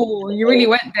 Oh, you really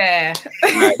went there.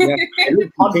 Came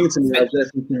to me, I was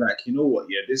just thinking like, you know what?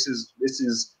 Yeah, this is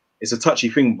it's a touchy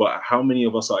thing, but how many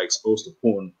of us are exposed to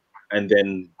porn and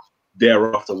then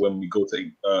thereafter when we go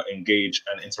to engage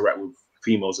and interact with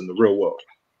females in the real world?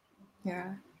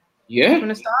 Yeah. Yeah. You want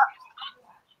to start?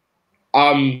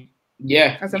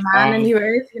 Yeah. As a man,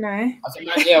 anyways, you know. As a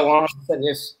man, yeah, 100%.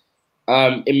 Yes.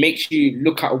 It makes you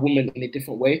look at a woman in a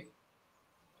different way.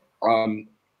 It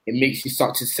makes you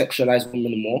start to sexualize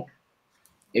women more.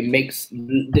 It makes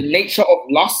the nature of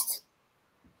lust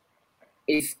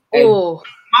is a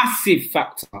massive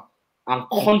factor and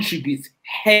contributes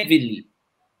heavily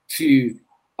to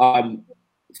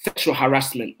sexual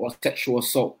harassment or sexual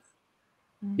assault,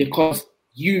 because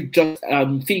you just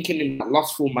thinking in that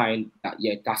lustful mind that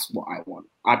that's what I want.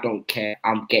 I don't care.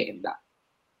 I'm getting that.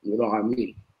 You know what I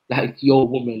mean? Like, you're a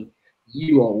woman,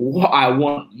 you are what I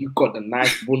want. You got the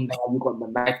nice bunda, you got the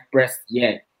nice breast.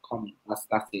 Yeah, come, that's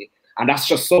it. And that's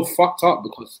just so fucked up,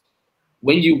 because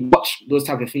when you watch those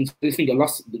type of things, you think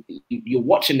you're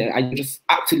watching it and you're just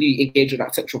actively engaged with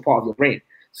that sexual part of your brain.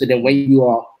 So then when you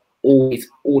are always,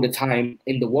 all the time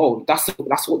in the world, that's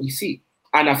what you see.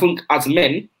 And I think as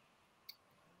men,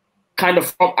 kind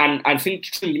of and I think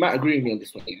you might agree with me on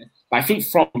this one, yeah? But I think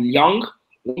from young,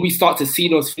 when we start to see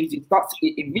those things, it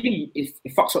really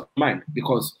fucks up the mind,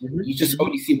 because you just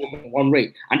only see women in one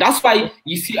way. And that's why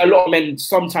you see a lot of men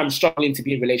sometimes struggling to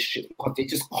be in relationships, because they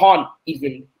just can't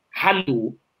even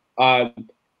handle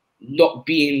not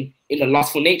being in a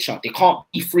lustful nature. They can't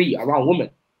be free around women.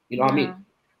 You know what I mean?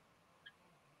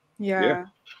 Yeah.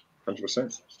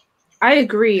 100%. I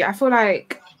agree. I feel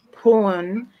like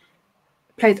porn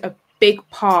plays a big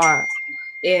part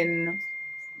in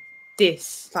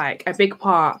this, like a big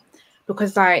part,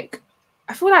 because like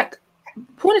I feel like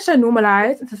porn is so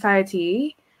normalized in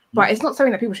society, but it's not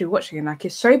something that people should be watching. Like,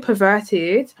 it's so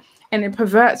perverted and it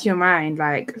perverts your mind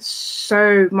like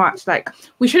so much. Like,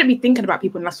 we shouldn't be thinking about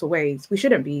people in lustful ways. We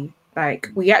shouldn't be. Like,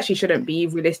 we actually shouldn't be,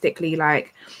 realistically.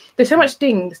 Like, there's so much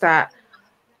things that,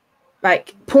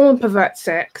 like, porn perverts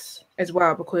sex as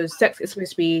well, because sex is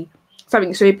supposed to be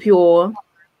something so pure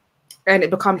and it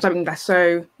becomes something that's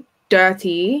so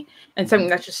dirty and something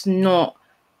that's just not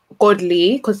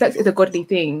godly, because sex is a godly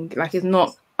thing. Like, it's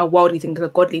not a worldly thing, it's a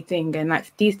godly thing. And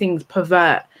like, these things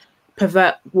pervert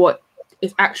what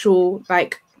is actual,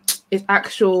 like, is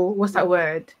actual, what's that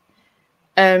word?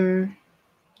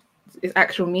 Is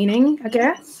actual meaning, I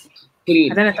guess. I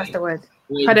don't know if that's the word.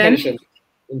 Intention.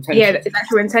 Yeah, it's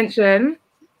actual intention.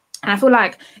 And I feel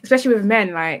like, especially with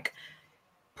men, like,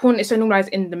 porn is so normalized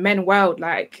in the men world.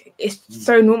 Like, it's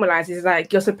so normalized. It's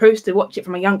like, you're supposed to watch it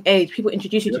from a young age. People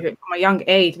introduce you to it from a young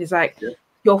age. It's like,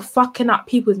 you're fucking up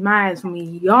people's minds from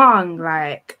young.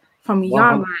 Like, from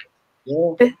young.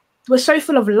 Like, we're so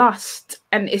full of lust.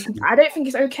 And I don't think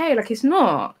it's okay. Like, it's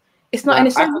not. It's not, and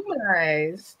it's so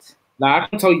normalized. Now, I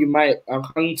can tell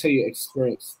you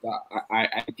experience that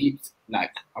I deeped,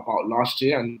 like, about last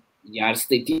year. And yeah, I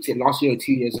deeped it last year or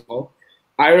 2 years ago.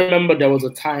 I remember there was a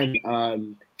time,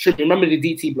 remember the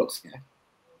DT blocks?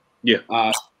 Yeah.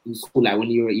 In school, like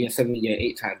when you were at year 7, year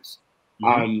 8 times.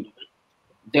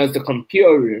 There's the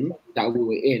computer room that we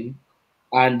were in,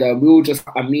 and we were just,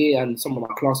 me and some of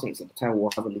my classmates at the time were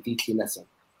having the DT lesson.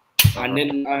 And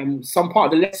then some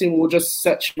part of the lesson we were just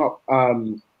searching up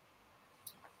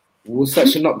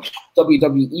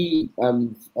WWE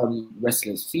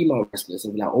wrestlers, female wrestlers,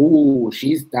 and we're like, oh,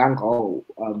 she's dang,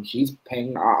 she's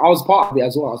paying. I was part of it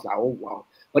as well. I was like, oh wow.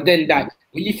 But then, like,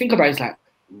 when you think about it, it's like,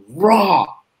 raw.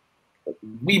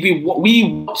 We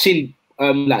watching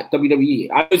like WWE.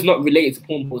 I know it's not related to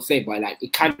porn per se, but like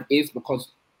it kind of is,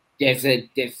 because there's a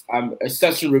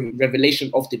certain revelation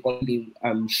of the body being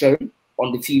shown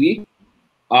on the TV,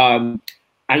 and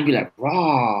you're like,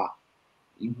 raw.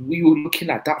 We were looking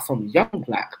at that from young,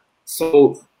 like,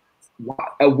 so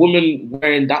a woman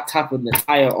wearing that type of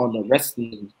attire on a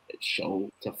wrestling show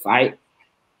to fight,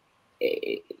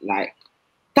 like,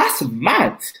 that's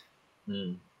mad.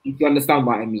 If you understand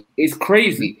what I mean, it's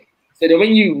crazy. So that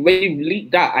when you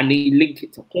link that and then you link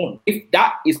it to porn, if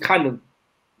that is kind of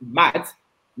mad,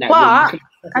 like, but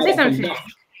I say something.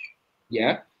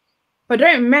 Yeah. But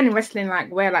don't men wrestling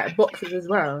like wear like boxes as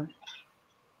well?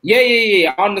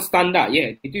 Yeah. I understand that.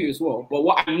 Yeah, they do as well. But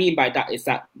what I mean by that is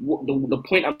that the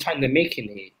point I'm trying to make in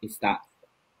here is that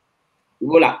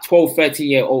we're like 12,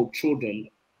 13-year-old children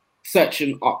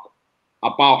searching up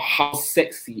about how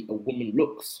sexy a woman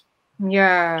looks.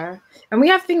 Yeah, and we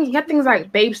had things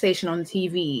like Babe Station on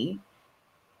TV.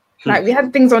 Like we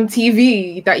had things on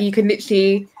TV that you can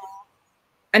literally,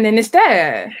 and then it's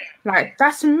there. Like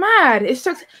that's mad. It's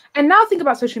so, and now think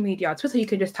about social media. Twitter, you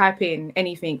can just type in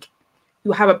anything.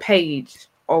 You have a page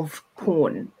of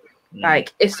porn.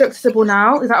 Like it's so accessible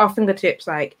now. It's at our fingertips.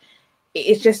 Like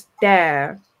it's just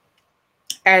there,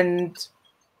 and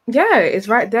yeah, it's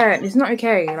right there. It's not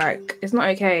okay. Like it's not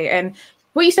okay. And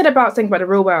what you said about the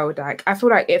real world, like I feel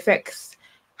like it affects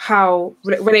how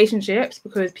relationships,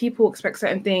 because people expect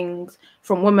certain things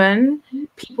from women.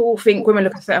 People think women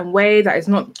look a certain way that is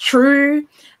not true.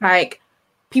 Like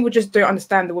people just don't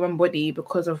understand the woman body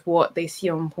because of what they see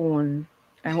on porn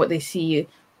and what they see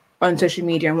on social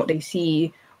media and what they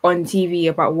see on TV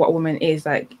about what a woman is.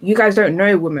 Like you guys don't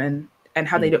know women and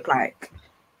how they look like,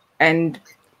 and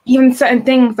even certain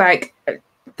things,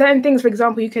 for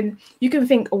example, you can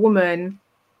think a woman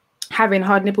having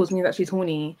hard nipples means that she's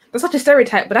horny. That's such a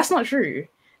stereotype, but that's not true.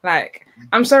 Like,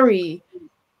 I'm sorry,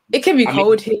 it can be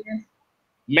cold here.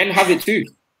 Men have it too.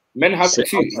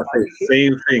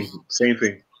 Same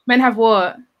thing. Men have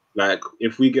what? Like,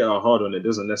 if we get our hard on, it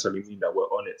doesn't necessarily mean that we're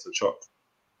on it to chop.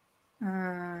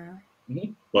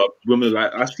 But women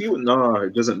like, I feel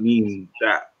it doesn't mean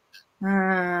that.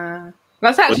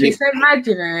 That's actually so mad,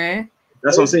 you know.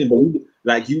 That's what I'm saying.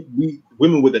 But we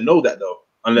women wouldn't know that though,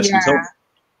 unless we tell them.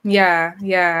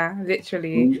 Yeah,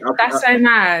 literally. That's so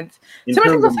mad. So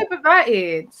many people are so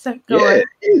perverted. So it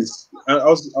is. I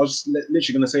was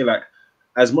literally gonna say, like,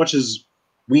 as much as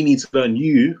we need to learn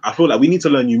you, I feel like we need to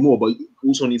learn you more, but we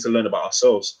also need to learn about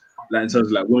ourselves. Like in terms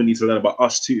of like women need to learn about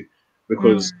us too,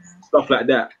 because stuff like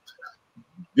that.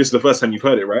 This is the first time you've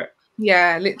heard it, right?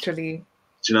 Yeah, literally.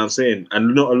 Do you know what I'm saying?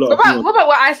 And not a lot. What about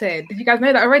what I said? Did you guys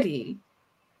know that already?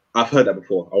 I've heard that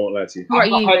before. I won't lie to you. What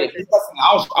about you?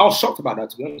 I was shocked about that,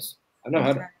 to be honest. I've never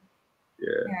heard that.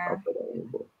 Yeah. I've heard that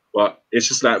before. But it's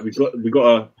just like we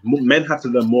got men have to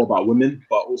learn more about women,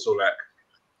 but also like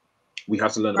we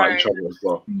have to learn about each other as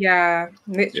well. Yeah,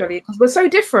 literally, because we're so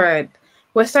different.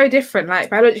 Like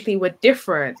biologically, we're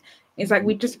different. It's like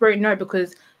we just won't know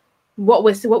because what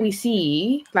we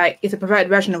see like is a perverted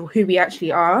version of who we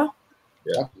actually are.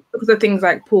 Yeah. Because of things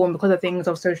like porn, because of things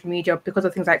of social media, because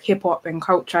of things like hip hop and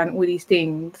culture and all these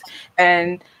things.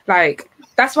 And like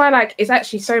that's why like it's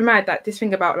actually so mad that this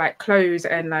thing about like clothes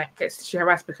and like gets sexually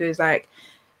harassed, because like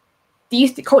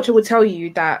the culture will tell you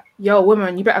that yo,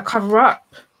 woman, you better cover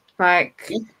up.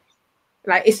 Like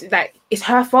it's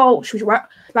her fault. She was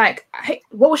like, hey,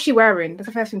 what was she wearing? That's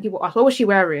the first thing people ask. What was she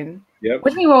wearing? Yep. What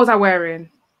do you mean? What was I wearing?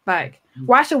 Like,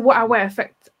 why should what I wear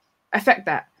affect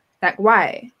that? Like,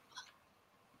 why?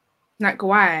 Like,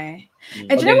 why? And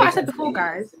do you know what I said before,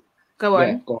 guys? Go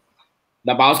on. No,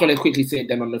 but I was going to quickly say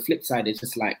then on the flip side, it's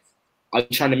just like, are you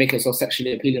trying to make it so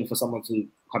sexually appealing for someone to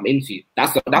come into you?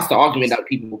 That's the argument that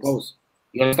people will pose.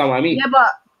 You understand what I mean? Yeah, but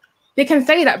they can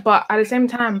say that, but at the same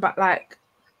time, but like,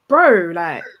 bro,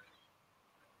 like,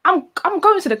 I'm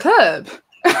going to the club.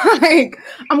 Like,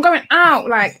 I'm going out.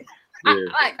 Like, I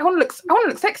want to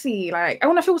look sexy. Like, I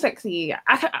want to feel sexy.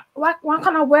 Why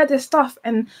can't I wear this stuff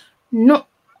and not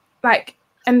like?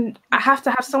 And I have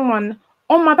to have someone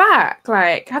on my back.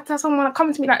 Like, I have to have someone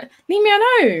come to me. Like, leave me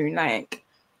alone. Like,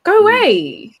 go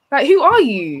away. Like, who are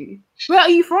you? Where are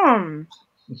you from?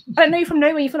 I don't know you from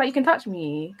nowhere. You feel like you can touch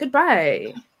me.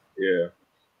 Goodbye. Yeah.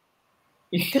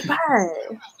 Goodbye.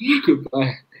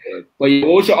 But yeah,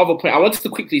 what was your other point? I wanted to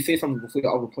quickly say something before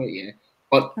your other point, yeah.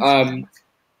 But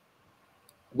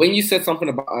when you said something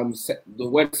about the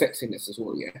word sexiness as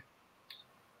well, yeah.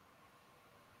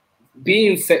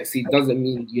 Being sexy doesn't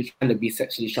mean you're trying to be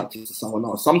sexually attracted to someone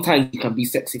else. Sometimes you can be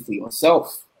sexy for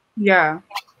yourself. Yeah.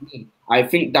 I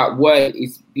think that word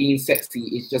is being sexy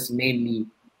is just mainly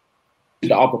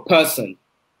the other person,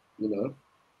 you know.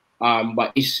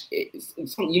 But it's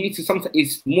you need to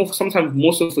sometimes sometimes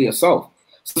more so for yourself.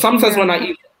 So sometimes when I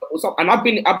eat, and I've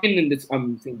been in this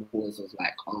thing before, so it's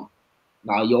like, oh,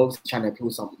 now you're obviously trying to appeal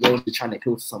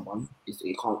to someone.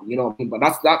 You can't, you know what I mean? But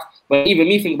that's that. But even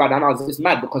me thinking about that now, it's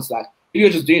mad because like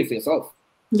you're just doing it for yourself.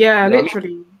 Yeah, you know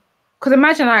literally. Because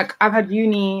imagine, like, I've had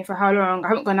uni for how long? I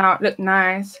haven't gone out, looked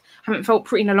nice, haven't felt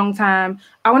pretty in a long time.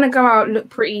 I want to go out, look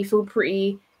pretty, feel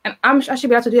pretty, and I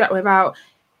should be able to do that without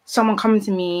someone coming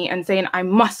to me and saying I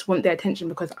must want their attention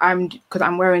because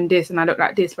I'm wearing this and I look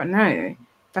like this. But no,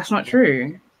 that's not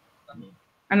true,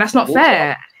 and that's not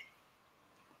fair.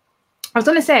 I was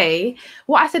gonna say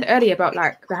what I said earlier about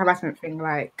like the harassment thing,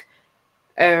 like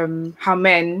how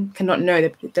men cannot know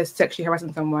that they're sexually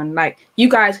harassing someone. Like you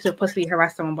guys could have possibly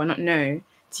harassed someone but not know.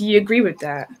 Do you agree with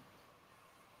that?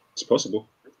 It's possible.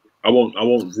 I won't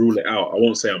rule it out. I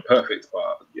won't say I'm perfect,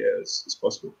 but yeah, it's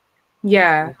possible.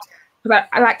 Yeah, but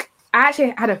I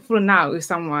actually had a falling out with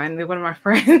someone, with one of my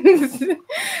friends,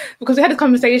 because we had this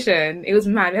conversation. It was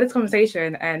mad. We had this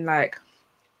conversation, and like,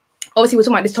 obviously, we're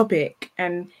talking about this topic,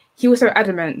 and he was so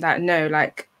adamant that no,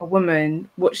 like a woman,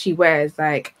 what she wears,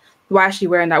 like, why is she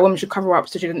wearing that? A woman should cover up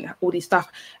so she doesn't have all these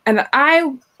stuff. And I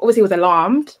obviously was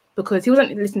alarmed because he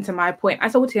wasn't listening to my point. I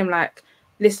told him like,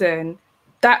 listen,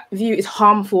 that view is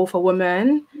harmful for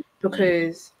women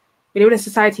because we live in a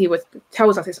society which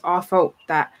tells us it's our fault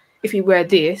that if we wear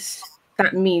this,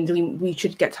 that means we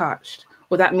should get touched,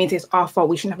 or that means it's our fault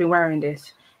we shouldn't have been wearing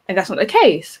this, and that's not the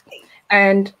case.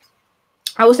 And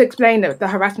I also explained the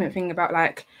harassment thing about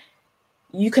like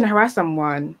you can harass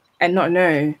someone and not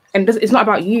know, and it's not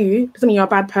about you. It doesn't mean you're a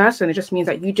bad person. It just means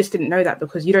that you just didn't know that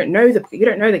because you don't know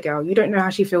the girl. You don't know how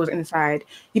she feels inside.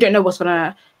 You don't know what's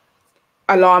gonna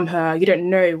alarm her. You don't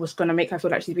know what's gonna make her feel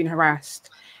like she's been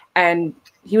harassed. And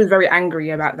he was very angry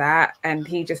about that, and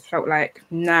he just felt like,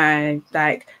 no,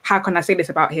 like how can I say this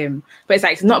about him? But it's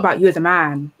like it's not about you as a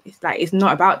man. It's like it's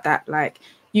not about that. Like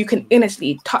you can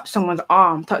innocently touch someone's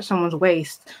arm, touch someone's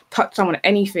waist, touch someone,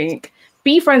 anything.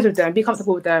 Be friends with them, be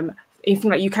comfortable with them. You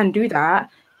think like you can do that,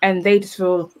 and they just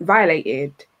feel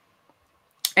violated.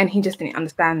 And he just didn't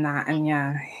understand that, and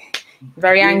yeah,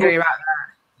 very angry about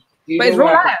that. But it's real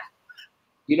life.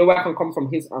 You know where I can come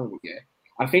from his angle, yeah?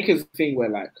 I think it's a thing where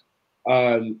like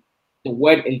the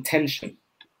word intention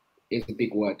is a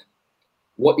big word.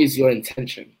 What is your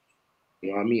intention?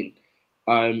 You know what I mean?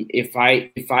 If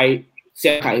I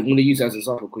say like, I'm gonna use it as an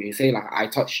example, because you say like I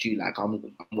touched you, like I'm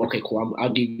okay, cool. I'll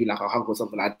give you like a hug or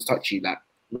something. I just touch you like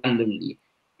randomly,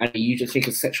 and you just think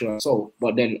it's sexual assault.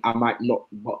 But then I might not.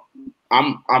 But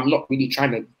I'm not really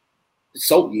trying to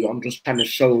assault you. I'm just trying to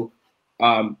show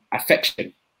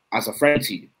affection as a friend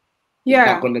to you.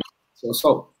 Yeah.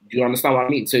 So do you understand what I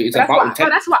mean? So it's about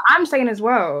intention. That's what I'm saying as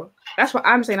well. That's what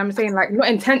I'm saying. I'm saying like not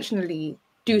intentionally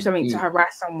do something to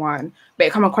harass someone, but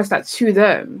it come across that to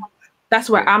them. That's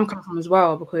where I'm coming from as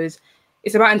well, because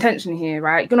it's about intention here,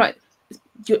 right?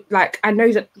 You're like, I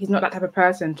know that he's not that type of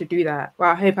person to do that. Well,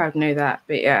 I hope I know that,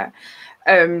 but yeah.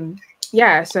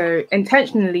 So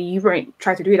intentionally you won't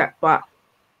try to do that, but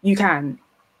you can.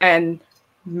 And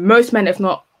most men, if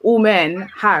not all men,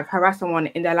 have harassed someone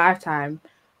in their lifetime,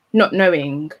 not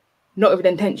knowing, not with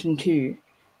intention to,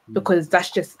 because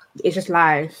it's just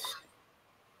life.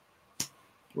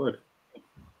 Word.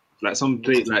 Like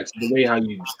something like the way how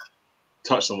you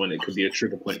touch someone, it could be a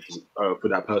trigger point for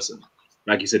that person.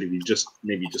 Like you said, if you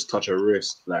just touch her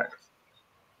wrist, like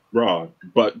raw,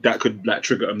 but that could like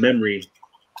trigger a memory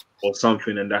or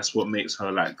something, and that's what makes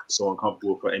her like so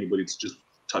uncomfortable for anybody to just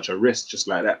touch her wrist just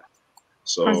like that.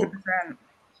 So 100%.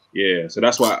 Yeah, so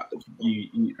that's why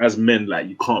you as men, like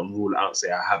you can't rule out,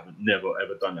 say I haven't never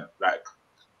ever done it. Like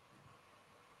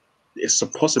it's a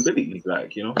possibility,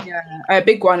 like, you know. Yeah, a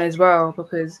big one as well,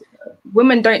 because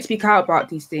women don't speak out about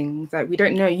these things. Like we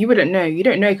don't know. You wouldn't know. You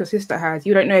don't know if your sister has.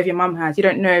 You don't know if your mum has. You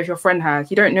don't know if your friend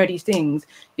has. You don't know these things.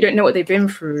 You don't know what they've been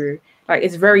through. Like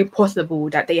it's very possible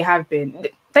that they have been.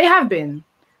 They have been.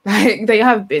 Like they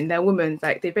have been. They're women.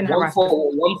 Like they've been harassed.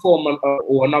 One form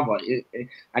or another.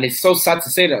 And it's so sad to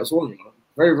say that as well. You know?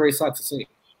 Very, very sad to say.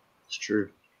 It's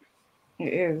true.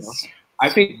 It is. I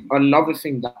think another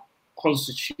thing that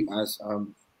constitute as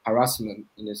harassment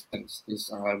in a sense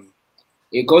is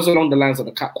it goes along the lines of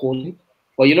the catcalling.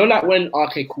 But you know, like when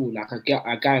like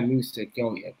a guy moves to a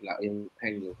girl, yeah, like in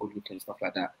paying or good looking stuff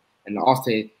like that, and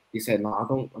after he said, "No,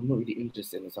 I'm not really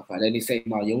interested" and stuff like that. Then he said,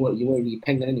 "No, you weren't really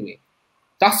paying anyway."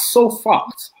 That's so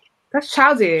fucked. That's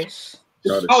childish.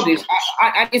 It's childish.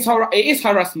 It is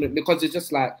harassment because it's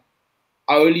just like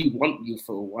I only want you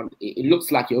for one. It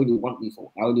looks like you only want me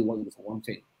for. I only want you for one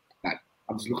thing. Like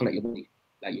I'm just looking at your body.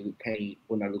 Like you pay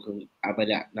when I look at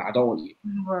that. No, I don't want you.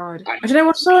 God. I don't know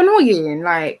what's so annoying.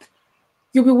 Like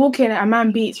you'll be walking and a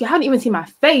man beats you. Haven't even seen my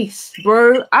face,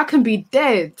 bro. I can be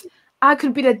dead. I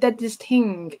could be the deadest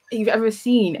thing you've ever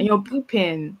seen, and you're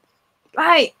beeping.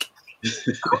 Like,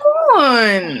 come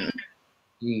on.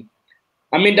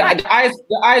 I mean,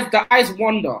 the eyes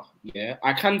wander. Yeah,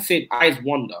 I can say the eyes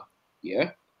wander,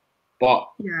 yeah, but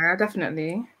Yeah,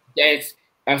 definitely. there's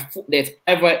it's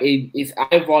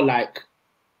either like,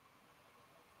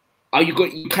 are you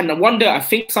going? You can wonder, I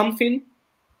think something,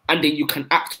 and then you can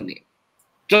act on it.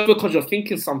 Just because you're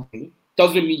thinking something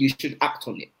doesn't mean you should act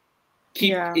on it.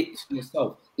 Keep it to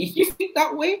yourself. If you think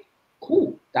that way,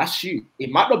 cool, that's you. It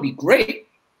might not be great,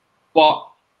 but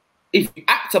if you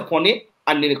act upon it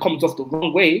and then it comes off the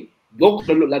wrong way, you're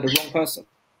gonna look like the wrong person.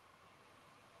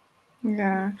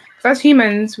 Yeah, as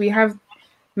humans, we have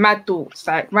mad thoughts.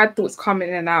 Like mad thoughts come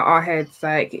in and out our heads.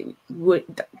 Like we're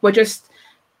just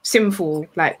sinful.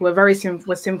 Like we're very sinful.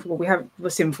 We're sinful. We're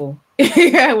sinful.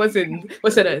 Yeah, we're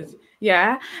sinners.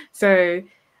 Yeah. So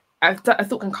a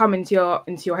thought can come into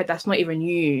your head that's not even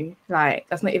you. Like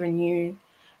that's not even you.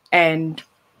 And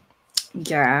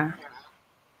yeah,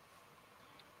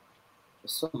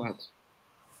 It's so mad.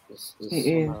 It's it so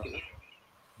is.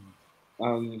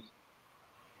 mad.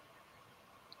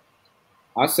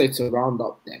 I'd say to round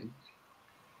up then,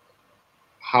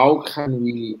 how can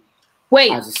we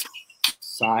Wait. as a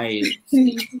society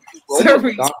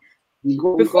Sorry.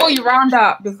 Before you round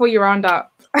up,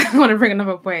 I want to bring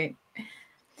another point.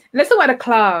 Let's talk about the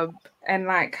club and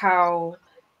like how,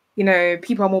 you know,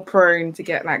 people are more prone to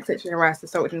get like sexually harassed,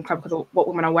 assaulted in the club because of what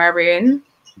women are wearing.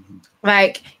 Mm-hmm.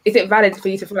 Like, is it valid for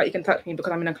you to feel like you can touch me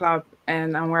because I'm in a club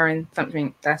and I'm wearing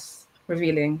something that's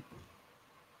revealing?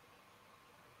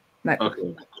 Like,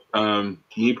 okay.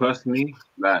 Me personally,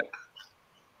 like,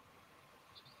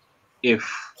 if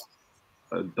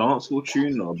a dancehall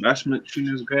tune or bashment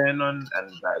tune is going on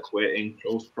and like we're in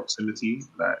close proximity,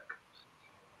 like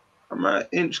I'm an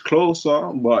inch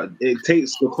closer, but it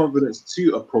takes the confidence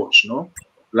to approach, no?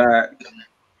 Like,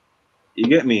 you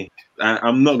get me?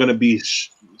 I'm not gonna be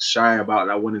shy about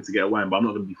like wanting to get a wine, but I'm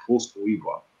not gonna be forceful either.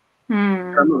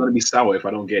 I'm not gonna be sour if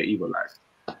I don't get either. Like,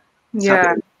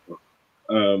 yeah.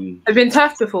 I've been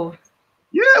tough before.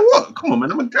 Yeah, what? Come on,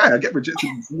 man. I'm a guy. I get rejected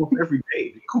every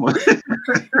day. Come on.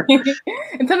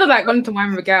 In terms of like going to wine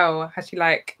with a girl, has she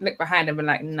like looked behind and been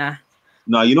like, nah?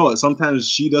 No, you know what? Sometimes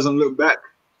she doesn't look back.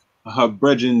 Her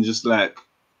brethren just like,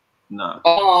 nah.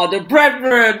 Oh, the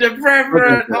brethren.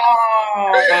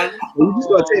 Oh, you just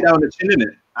gotta take that on the chin,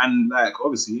 innit? And like,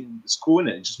 obviously, it's cool,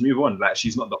 innit? Just move on. Like,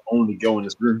 she's not the only girl in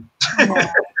this room.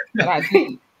 Not that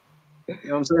deep. You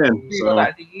know what I'm saying? So, not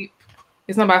that deep.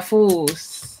 It's not by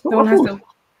force. No one has to.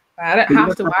 I don't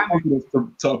have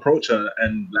to approach her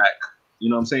and like, you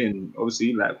know what I'm saying?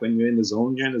 Obviously, like when you're in the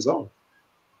zone, you're in the zone.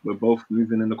 We're both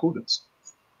moving in accordance.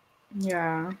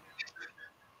 Yeah.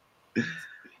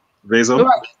 Rezo?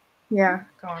 Yeah,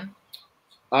 go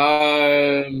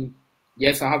on.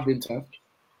 Yes, I have been tough.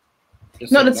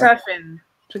 Not the turfing.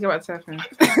 Talking about turfing.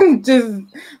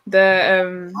 Just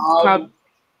the club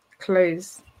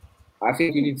clothes. I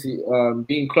think you need to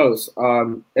being close.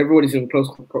 Everybody's in close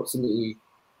proximity.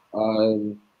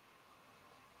 I'll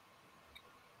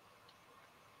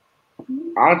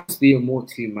just be a more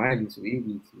two-minded,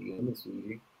 really, to be honest with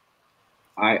you.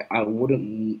 I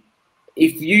wouldn't.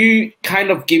 If you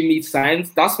kind of give me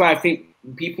signs, that's why I think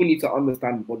people need to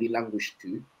understand body language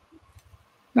too.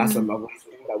 That's another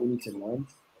thing that we need to learn.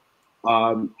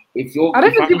 If you're, I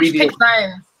don't think people should take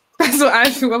signs. That's what I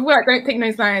feel. I feel like don't take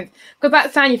no signs because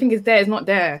that sign you think is there is not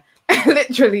there.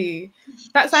 Literally,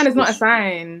 that sign is not a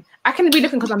sign. I can be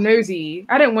looking because I'm nosy.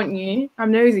 I don't want you.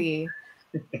 I'm nosy.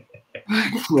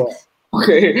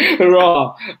 Okay,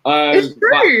 raw. It's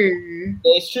true.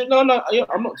 It's true. No, I'm not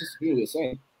disagreeing with what you're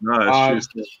saying. No, it's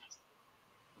true.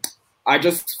 I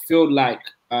just feel like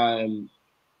I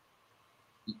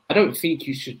don't think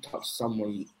you should touch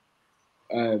someone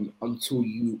until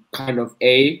you kind of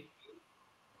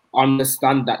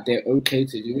understand that they're okay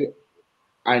to do it,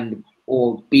 and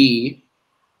or B,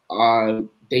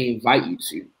 they invite you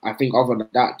to. I think other than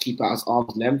that, keep it as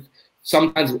arm's length.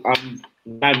 Sometimes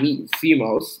when I meet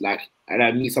females, like, and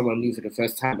I meet someone new for the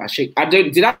first time,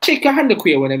 did I shake your hand,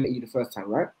 queer, when I met you the first time,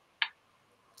 right?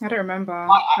 I don't remember.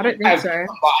 I don't think so.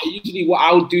 But usually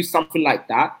I would do something like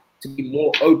that to be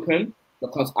more open,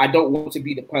 because I don't want to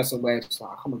be the person where it's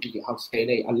like, I come and give you a house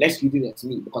today, unless you do that to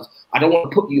me, because I don't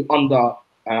want to put you under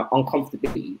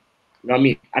uncomfortability. You know what I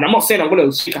mean? And I'm not saying I'm going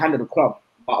to shake a hand at the club,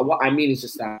 but what I mean is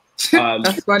just that.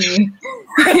 That's funny.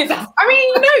 I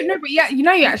mean, no, but yeah, you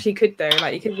know, you actually could though.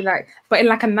 Like, you could be like, but in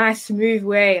like a nice, smooth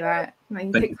way. Like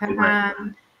you take her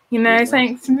hand, you know,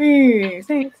 something smooth.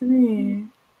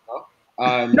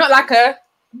 Not like a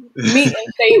meet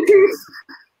and shake.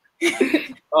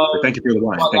 Thank you for the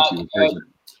wine. Thank you.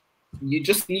 You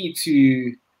just need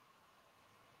to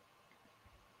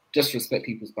just respect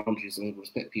people's boundaries and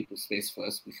respect people's space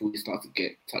first before you start to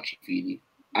get touchy-feely.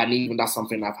 And even that's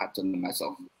something I've had to learn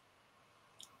myself.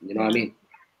 You know what I mean?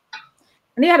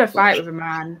 And he had a fight with a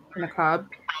man in a club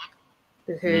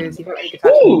because he felt like he could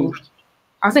touch me.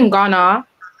 I was in Ghana.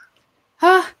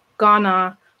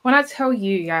 Ghana. When I tell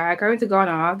you, yeah, going to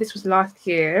Ghana, this was last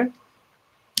year.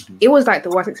 It was like the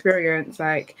worst experience,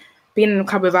 like being in a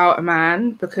club without a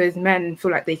man, because men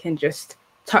feel like they can just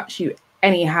touch you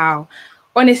anyhow.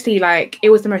 Honestly, like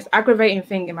it was the most aggravating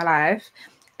thing in my life.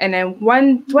 And then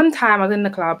one time I was in the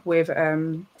club with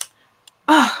it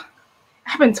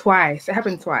happened twice.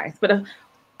 But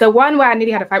the one where I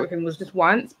nearly had a fight with him was just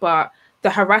once, but the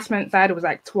harassment side was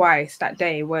like twice that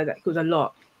day, where it was a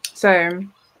lot. So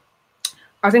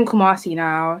I was in Kumasi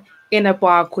now, in a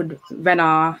bar called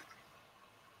Vienna.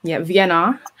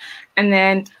 And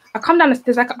then I come down the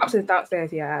stairs, like upstairs,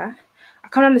 downstairs, yeah. I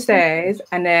come down the stairs,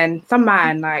 and then some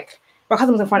man, like, my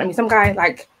cousin was in front of me, some guy,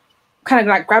 like, kind of,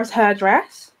 like, grabs her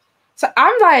dress. So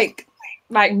I'm, like,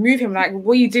 move him, like,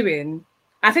 what are you doing?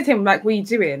 I said to him, like, what are you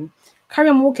doing? Carry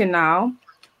on walking now.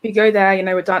 We go there, you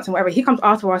know, we're dancing, whatever. He comes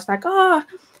after us, like,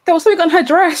 there was something on her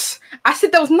dress. I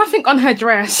said, there was nothing on her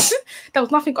dress. There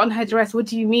was nothing on her dress. What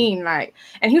do you mean? Like,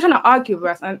 and he was trying to argue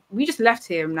with us, and we just left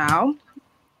him now.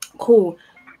 Cool.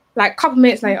 Like, a couple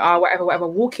minutes later, whatever,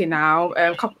 walking now.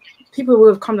 People will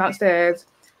have come downstairs.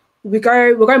 We're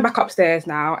going back upstairs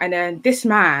now, and then this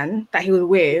man that he was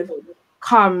with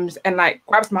comes and, like,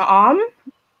 grabs my arm.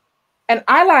 And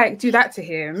I, like, do that to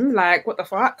him, like, what the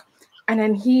fuck? And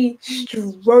then he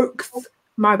strokes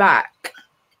my back.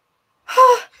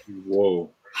 Whoa.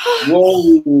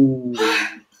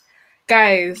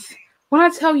 Guys, when I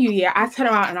tell you, yeah, I turned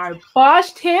around and I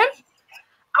barged him.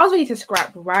 I was ready to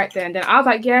scrap right then. Then I was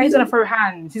like, yeah, he's gonna throw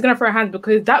hands. He's gonna throw hands,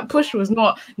 because that push was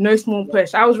no small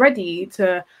push. I was ready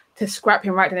to scrap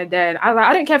him right then and there. I was like,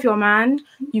 I don't care if you're a man.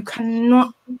 You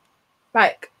cannot,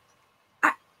 like,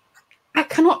 I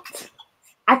cannot.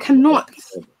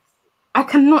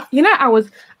 You know,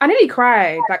 I nearly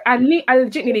cried. Like, I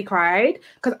legit nearly cried,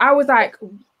 because I was like,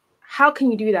 how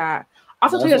can you do that?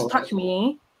 After you just touch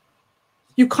me,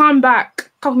 you come back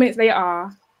a couple minutes later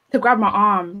to grab my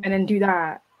arm and then do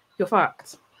that. You're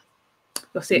fucked.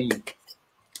 You're sick.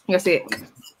 You're sick.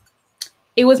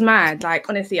 It was mad. Like,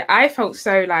 honestly, I felt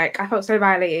so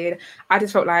violated. I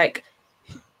just felt like,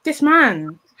 this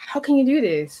man, how can you do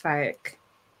this? Like,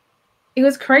 it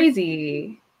was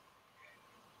crazy.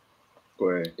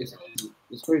 It's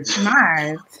crazy.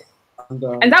 Mad.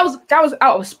 And that was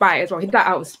out of spite as well. He did that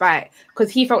out of spite, because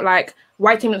he felt like,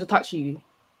 why came not to touch you?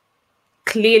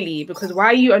 Clearly, because why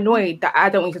are you annoyed that I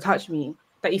don't want you to touch me?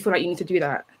 That you feel like you need to do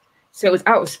that? So it was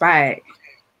out of spite.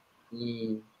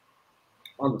 I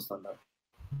understand that.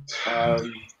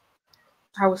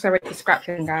 I was so ready to scrap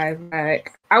him, guys.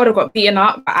 Like, I would have got beaten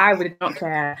up, but I would not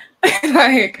care.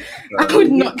 Like, I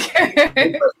would not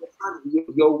care.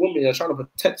 You're a woman. You're trying to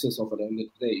protect yourself at the end of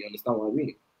the day. You understand what I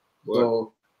mean? What?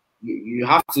 So you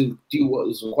have to do what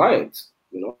is required.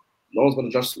 You know, no one's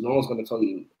gonna tell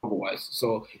you otherwise.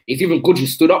 So it's even good you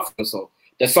stood up for yourself.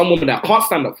 There's some women that can't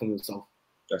stand up for themselves.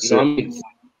 That's you know it. what I mean?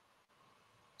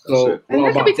 So and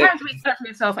there can be times where you stand up for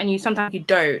yourself and sometimes you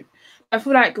don't. I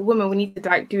feel like women, we need to,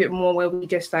 like, do it more, where we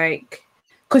just, like,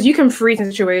 because you can freeze in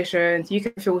situations, you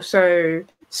can feel so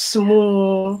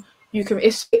small,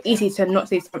 it's easy to not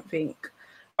say something.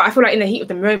 But I feel like in the heat of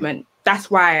the moment, that's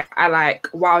why I, like,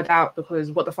 wild out,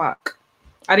 because what the fuck?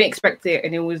 I didn't expect it,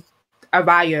 and it was a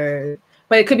bio.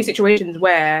 But it could be situations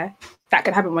where that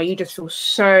could happen, where you just feel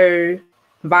so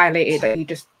violated that you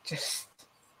just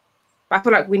but I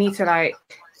feel like we need to, like,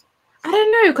 I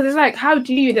don't know, because it's like, how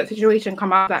do you in that situation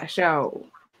come out of that shell?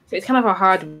 So it's kind of a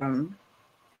hard one.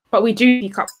 But we do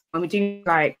pick up, and we do,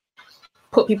 like,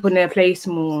 put people in their place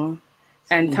more,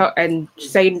 and tell and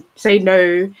say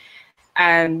no,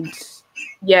 and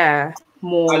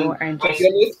more, and just,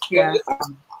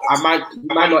 I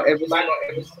might not ever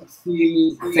see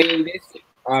me saying this,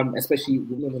 especially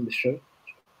women on the show.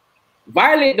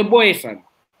 Violate the boy, fam.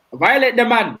 Violate the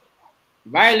man.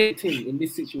 Violate him in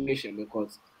this situation,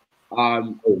 because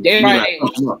they violate.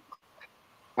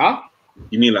 Huh?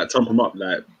 You mean like thump him up,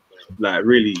 like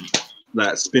really,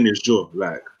 like spin his jaw,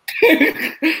 like?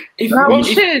 We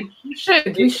should. We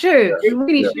really should.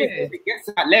 If it gets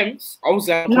to that length, I was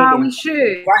like, we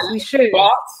should.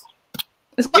 But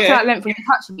it's got to that length when you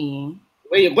touch me.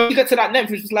 When you get to that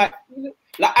length, it's just like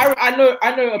I know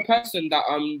a person that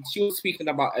she was speaking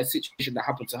about a situation that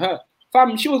happened to her.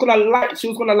 Fam, she was gonna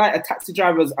light a taxi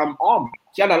driver's arm.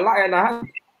 She had a light in her hand.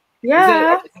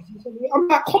 Yeah. I'm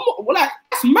like, come on, well, like,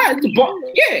 that's mad, but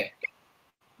yeah,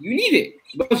 you need it,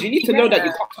 because you need to know that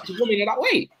you can't touch a woman in that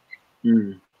way. Yeah.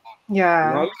 You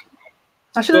know?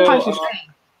 I should have punched his face.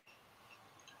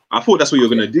 I thought that's what you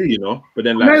were gonna do, you know, but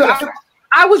then, like, no,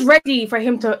 I was ready for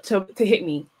him to hit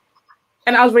me,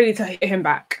 and I was ready to hit him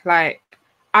back. Like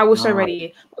I was so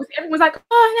ready. Everyone was like,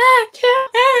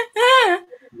 "Oh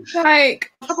yeah,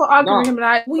 like I got arguing with him.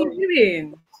 Like, what are you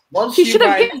doing? He should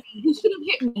have hit me. He should have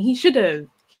hit me. He should have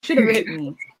hit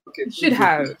me. He should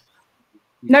have.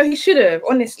 No, he should have.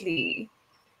 Honestly,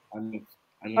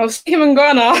 I'll see him in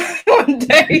Ghana one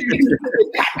day.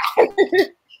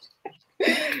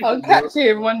 I'll catch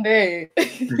him one day.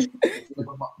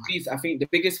 Please, I think the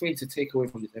biggest thing to take away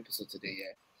from this episode today,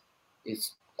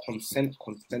 is consent.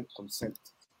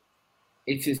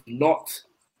 It is not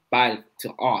bad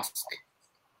to ask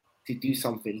to do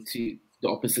something to the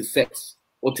opposite sex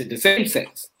or to the same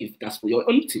sex if that's what you're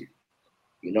into.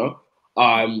 You know,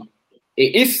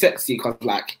 it is sexy because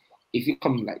like if you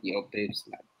come like yo babes,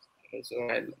 like it's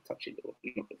alright, touching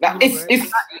it. That is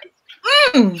saying.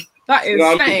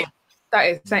 That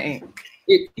is saying.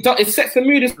 It sets the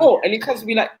mood as well, and it can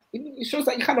be like it shows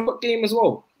that you kind of got game as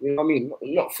well. You know what I mean?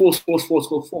 Not force.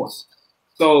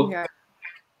 So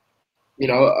you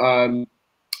know,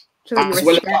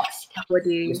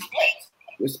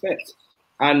 respect.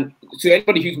 And to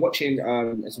anybody who's watching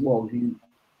as well, who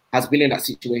has been in that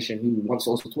situation, who wants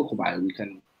to also talk about it, we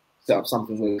can set up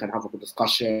something where we can have a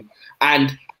discussion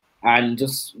and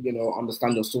just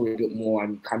understand your story a bit more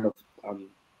and kind of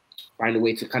find a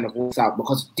way to kind of work out,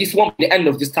 because this won't be the end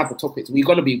of this type of topics. We're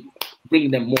going to be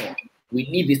bringing them more. We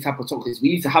need this type of topics. We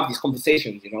need to have these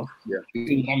conversations,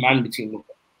 between them and between them.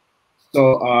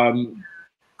 So,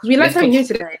 because we learned something new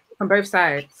today from both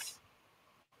sides.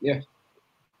 Yeah.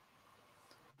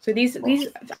 So I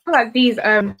feel like these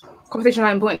conversations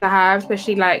are important to have,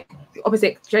 especially like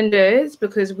opposite genders,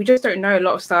 because we just don't know a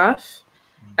lot of stuff,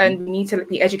 and we need to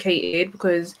be educated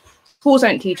because schools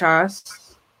don't teach us.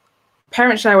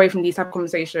 Parents shy away from these type of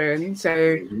conversations, so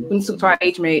we need to talk to our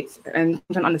age mates and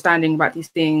get an understanding about these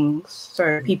things,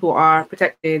 so people are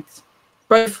protected.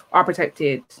 Both are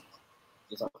protected.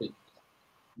 Exactly.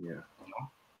 Yeah.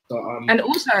 So, and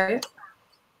also,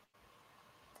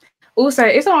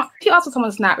 if you ask for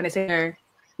someone to snap and they say no,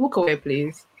 walk away,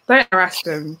 please. Don't harass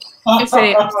them. Just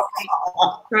say,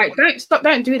 like,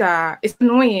 don't do that. It's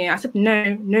annoying. I said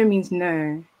no. No means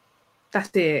no. That's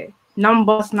it.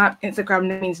 Number, snap, Instagram,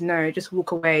 no means no. Just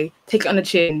walk away. Take it on the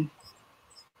chin.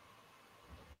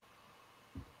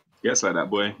 Yes, like that,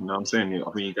 boy. You know what I'm saying?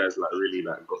 I think you guys like really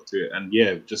like got to it. And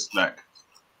yeah, just like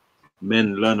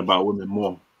men learn about women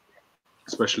more,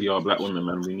 especially our black women,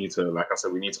 man. We need to, like I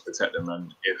said, we need to protect them.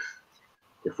 And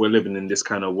if we're living in this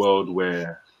kind of world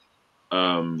where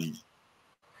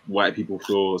white people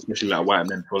feel, especially like white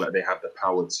men feel like they have the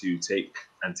power to take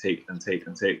and take and take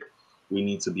and take, we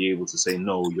need to be able to say,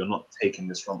 no, you're not taking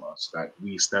this from us. Like,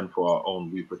 we stand for our own,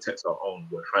 we protect our own,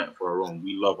 we're fighting for our own,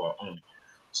 we love our own.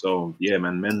 So yeah,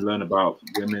 man, men learn about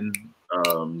women,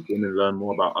 women learn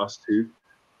more about us too.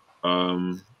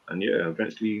 And yeah,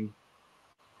 eventually,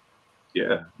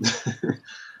 yeah.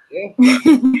 Yeah.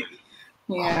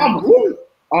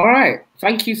 All right.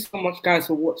 Thank you so much, guys,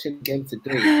 for watching again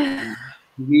today.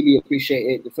 We really appreciate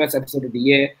it. The first episode of the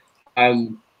year.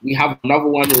 We have another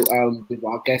one with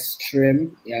our guest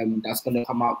Trim. That's going to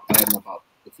come up about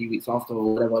a few weeks after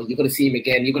or whatever. You're going to see him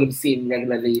again. You're going to be seeing him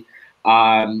regularly.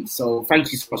 So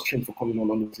thank you so much, Trim, for coming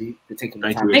on, honestly, for taking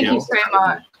the time. Thank you so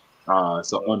much.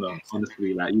 It's an honor,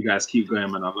 honestly. Like, you guys keep going,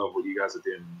 man. I love what you guys are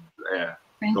doing. Yeah.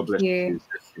 God bless you.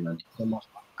 Man. So much.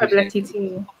 God bless you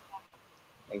too.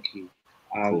 Thank you.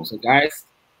 So guys,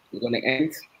 we're going to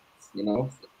end. We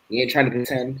ain't trying to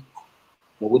pretend,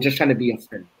 but we're just trying to be your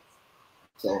friend.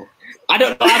 So I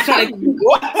don't know. I'm trying to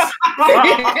what?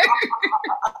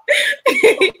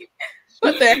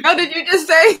 What the hell did you just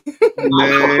say?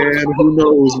 Man, who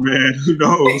knows, man? Who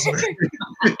knows, man?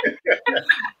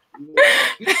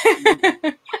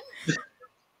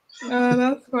 Oh,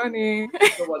 that's funny.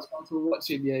 So much fun for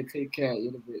watching. Yeah, take care.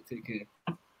 You're a bit. Take care.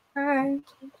 Bye.